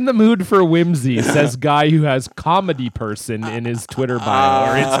never in the mood for whimsy, says guy who has comedy person in his Twitter bio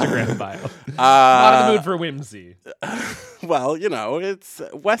or Instagram bio. Not in the mood for whimsy. Well, you know, it's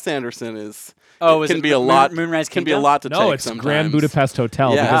Wes Anderson is. Moonrise Kingdom? Can be a lot to take. No, it's sometimes. Grand Budapest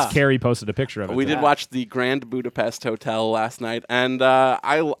Hotel because Carrie posted a picture of it. We did watch the Grand Budapest Hotel last night, and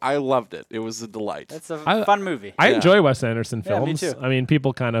I loved it. It was a delight. It's a fun movie. I enjoy Wes Anderson films. Me too. I mean,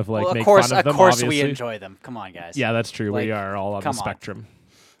 people kind of like make fun of them. Of course, obviously. we enjoy them. Come on, guys. Yeah, that's true. Like, we are all on the spectrum.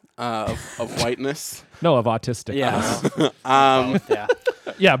 Of whiteness? No, of autistic. Yeah. Both, yeah.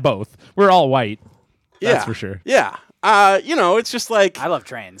 Yeah, both. We're all white. That's for sure. Yeah. You know, it's just like I love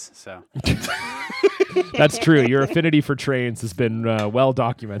trains, so. That's true. Your affinity for trains has been well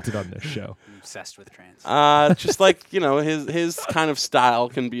documented on this show. I'm obsessed with trains. Just like, you know, his kind of style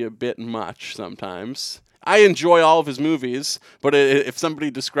can be a bit much sometimes. I enjoy all of his movies, but if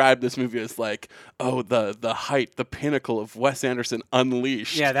somebody described this movie as like, oh, the height, the pinnacle of Wes Anderson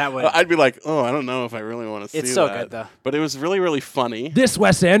unleashed, Yeah, that would. I'd be like, oh, I don't know if I really want to see that. It's so good though. But it was really, really funny. This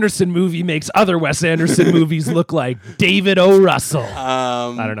Wes Anderson movie makes other Wes Anderson movies look like David O. Russell.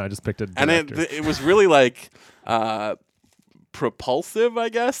 I don't know. I just picked a director. And it was really like propulsive, I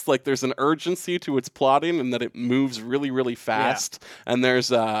guess. Like there's an urgency to its plotting and that it moves really, really fast. Yeah. And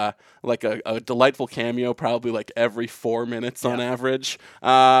there's like a delightful cameo probably like every 4 minutes on average.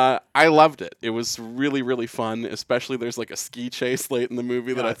 I loved it. It was really, really fun, especially there's like a ski chase late in the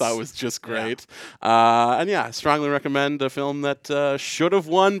movie that I thought was just great. And yeah, I strongly recommend a film that should have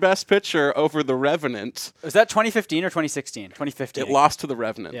won Best Picture over The Revenant. Was that 2015 or 2016? 2015. It lost to The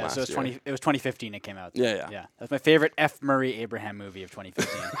Revenant last year. So it was 2015 it came out. Yeah. That's my favorite F. Murray Abraham movie of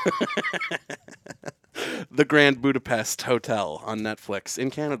 2015. The Grand Budapest Hotel on Netflix, in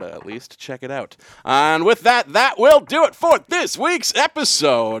Canada at least. Check it out. And with that, that will do it for this week's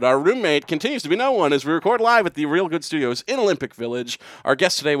episode. Our roommate continues to be no one as we record live at the Real Good Studios in Olympic Village. Our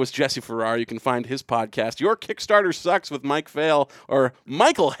guest today was Jesse Farrar. You can find his podcast, Your Kickstarter Sucks, with Mike Vale, or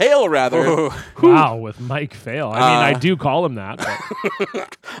Michael Hale, rather. Wow, with Mike Vale. I mean, I do call him that.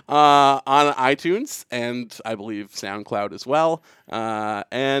 But. On iTunes and I believe SoundCloud as well.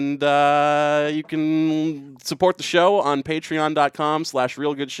 And you can support the show on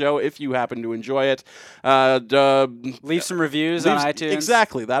patreon.com/realgoodshow if you happen to enjoy it. Leave some reviews on iTunes.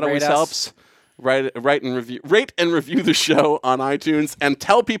 Exactly. That always helps. Rate and review the show on iTunes and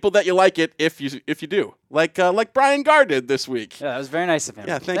tell people that you like it if you do. Like Brian Garr did this week. Yeah, that was very nice of him.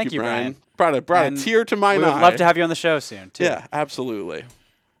 Yeah, thank you, Brian. Brought a tear to my eye. We would love to have you on the show soon, too. Yeah, absolutely.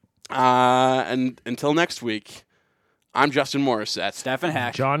 And until next week, I'm Justin Morissette. Stefan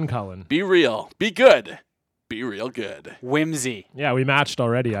Hack. John Cullen. Be real. Be good. Be real good. Whimsy. Yeah, we matched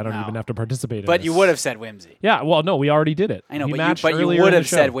already. I don't even have to participate in But this. you would have said whimsy. Yeah, well, no, we already did it. I know, we but you would have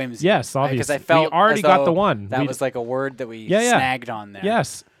said whimsy. Yes, obviously. Because I felt we already got the one. That was like a word that we snagged on there.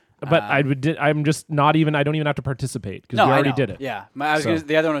 Yes. But I'm just not even. I don't even have to participate because we already did it. Yeah,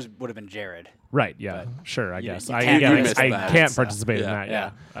 the other one would have been Jared. Right. Yeah. Sure. I guess I can't participate in that. Yeah.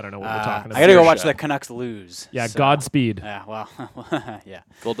 I don't know what we're talking about. I gotta go watch the Canucks lose. Yeah. So. Godspeed. Yeah. Well. Yeah.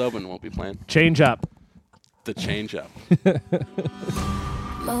 Goldobin won't be playing. Change up. The change up.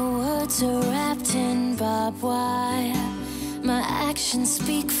 My words are wrapped in barbed wire. My actions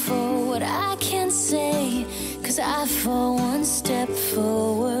speak for what I can say. 'Cause I fall one step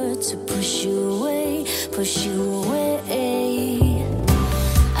forward to push you away, push you away.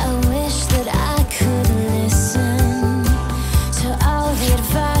 I wish that I could listen to all the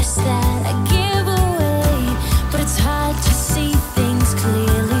advice that I give away. But it's hard to see things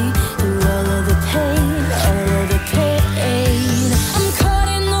clearly through all of the pain, all of the pain. I'm caught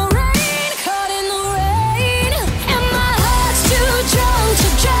in the rain, and my heart's too drunk to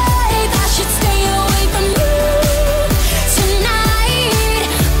drive. I should stay away from you tonight,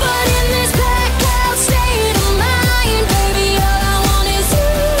 but in this blackout state of mind, baby, all I want is you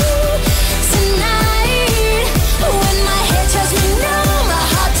tonight. When my head tells me no, my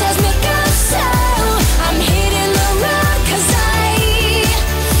heart tells me go, so I'm hitting the road 'cause I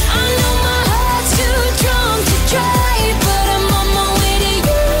know my heart's too drunk to drive, but I'm on my way to you.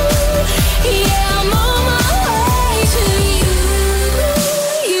 Yeah, I'm on my way to you,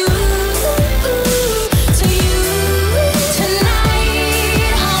 to you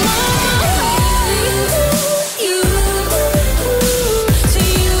tonight. I'm on my way to you,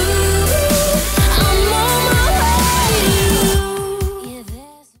 I'm on my way to you.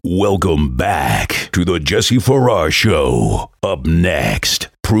 Welcome back to the Jesse Farrar Show. Up next,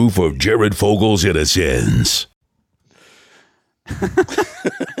 proof of Jared Fogel's innocence. I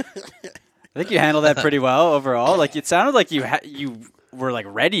think you handled that pretty well overall. Like it sounded like you were like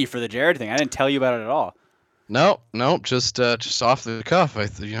ready for the Jared thing. I didn't tell you about it at all. Nope, just off the cuff. I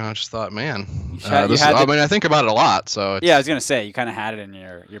just thought, man, I think about it a lot. So I was gonna say you kind of had it in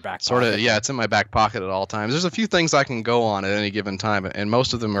your back sort pocket. of, yeah, it's in my back pocket at all times. There's a few things I can go on at any given time, and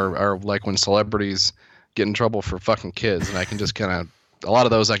most of them are like when celebrities get in trouble for fucking kids, and I can just kind of, a lot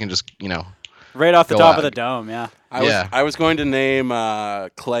of those I can just, right off the top of the dome. Yeah. I was going to name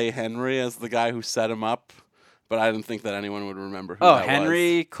Clay Henry as the guy who set him up, but I didn't think that anyone would remember who that was.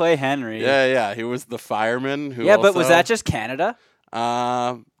 Clay Henry. Yeah. He was the fireman who. Yeah, but was that just Canada?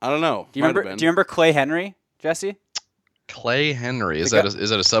 I don't know. Do you remember Clay Henry, Jesse? Clay Henry. Is that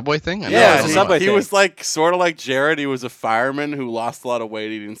a Subway thing? Yeah, it's a Subway thing. He was like sort of like Jared. He was a fireman who lost a lot of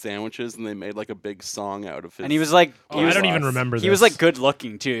weight eating sandwiches, and they made like a big song out of his. And he was like, I don't even remember this. He was like good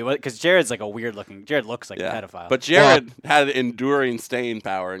looking too, because Jared's like a weird looking. Jared looks like a pedophile. But Jared had enduring staying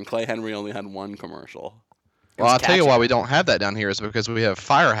power, and Clay Henry only had one commercial. Well, I'll tell you why we don't have that down here is because we have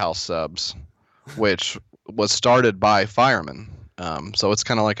Firehouse Subs, which was started by firemen. So it's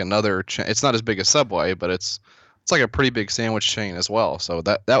kind of like another it's not as big as Subway, but it's like a pretty big sandwich chain as well. So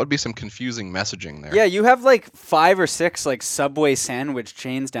that would be some confusing messaging there. Yeah, you have like 5 or 6 like Subway sandwich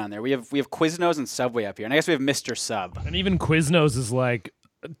chains down there. We have Quiznos and Subway up here, and I guess we have Mr. Sub. And even Quiznos is like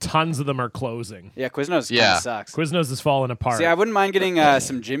tons of them are closing. Yeah, Quiznos kind of sucks. Quiznos is falling apart. See, I wouldn't mind getting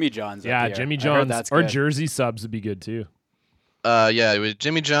some Jimmy John's. Yeah, up here. Jimmy John's or Jersey Subs would be good too. Yeah, with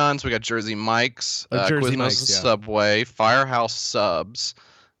Jimmy John's, we got Jersey Mike's, Jersey Quiznos Mike's, Subway, Firehouse Subs,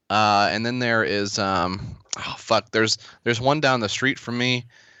 and then there is there's one down the street from me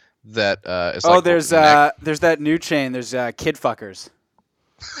that is. Oh, there's that new chain. There's Kid Fuckers.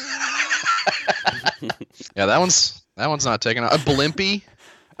 Yeah, that one's not taking off. Blimpie.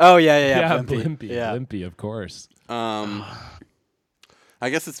 Oh yeah. Yeah, Blimpie. Yeah. Blimpie, of course. I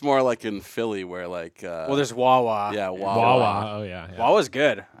guess it's more like in Philly where like. Well, there's Wawa. Yeah, Wawa. Oh yeah. Wawa's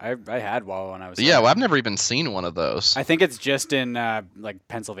good. I had Wawa when I was. Yeah, well, I've never even seen one of those. I think it's just in like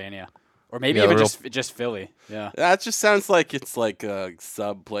Pennsylvania, or maybe even just Philly. Yeah. That just sounds like it's like a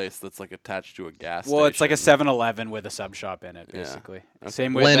sub place that's like attached to a gas station. Well, it's like a 7-Eleven with a sub shop in it, basically. Yeah.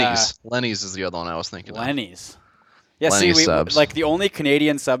 Same with Lenny's. Lenny's is the other one I was thinking. Lenny's. Yeah, Lenny's see, subs. like the only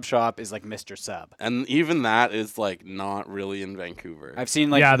Canadian sub shop is like Mr. Sub. And even that is like not really in Vancouver. I've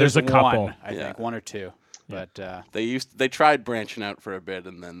seen like there's a couple. One, I think 1 or 2. Yeah. But they tried branching out for a bit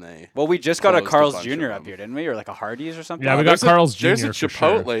and then they. Well, we just got a Carl's bunch Jr. of up here, didn't we? Or like a Hardee's or something? Yeah, we got Carl's Jr. There's a for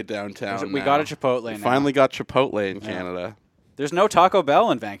Chipotle sure. downtown. We got a Chipotle now. Finally got Chipotle in Canada. There's no Taco Bell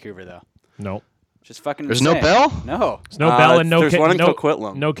in Vancouver though. Nope. Just fucking. There's insane. no Bell. No. There's no Bell and no. There's one in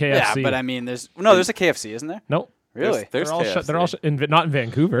Coquitlam. No KFC. Yeah, but I mean, there's a KFC, isn't there? Nope. Really? There's they're all KFC. they're all not in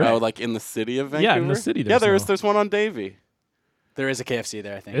Vancouver. Oh, like in the city of Vancouver? Yeah, in the city. Yeah, there's there's one on Davie. There is a KFC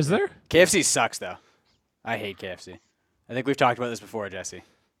there, I think. Is there? KFC sucks though. I hate KFC. I think we've talked about this before, Jesse.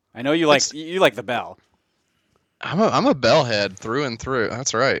 I know you like the Bell. I'm a Bell head through and through.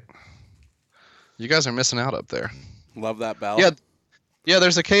 That's right. You guys are missing out up there. Love that Bell. Yeah.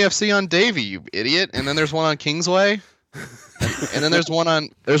 There's a KFC on Davie, you idiot, and then there's one on Kingsway, and then there's one on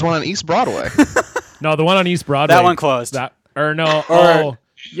East Broadway. No, the one on East Broadway. That one closed. Yeah,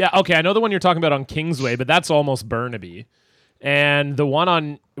 okay. I know the one you're talking about on Kingsway, but that's almost Burnaby. And the one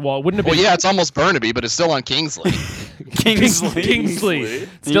on, it wouldn't have been. Well, yeah, it's almost Burnaby, but it's still on Kingsley. Kingsley.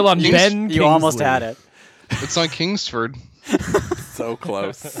 Still on Ben Kingsley. You almost had it. It's on Kingsford. So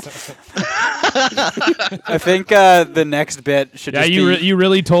close. I think the next bit should just be... you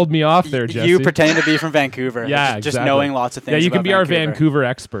really told me off there, Jesse. You pretending to be from Vancouver. Yeah, just knowing lots of things. Yeah, you can be about our Vancouver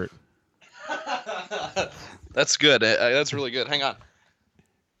expert. That's good. That's really good. Hang on.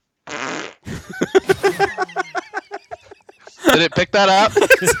 Did it pick that up?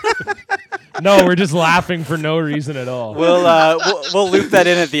 No, we're just laughing for no reason at all. We'll loop that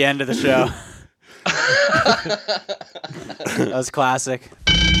in at the end of the show. That was classic.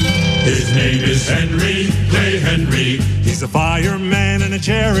 His name is Henry, hey Henry. He's a fireman and a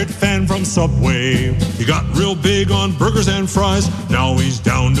Jared fan from Subway. He got real big on burgers and fries. Now he's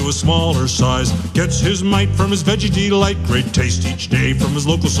down to a smaller size. Gets his might from his Veggie Delight. Great taste each day from his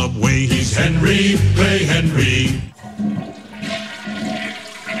local Subway. He's Henry, hey Henry.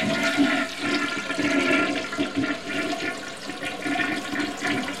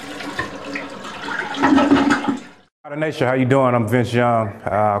 Nation, how you doing? I'm Vince Young,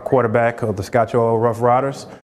 quarterback of the Scotch Oil Rough Riders.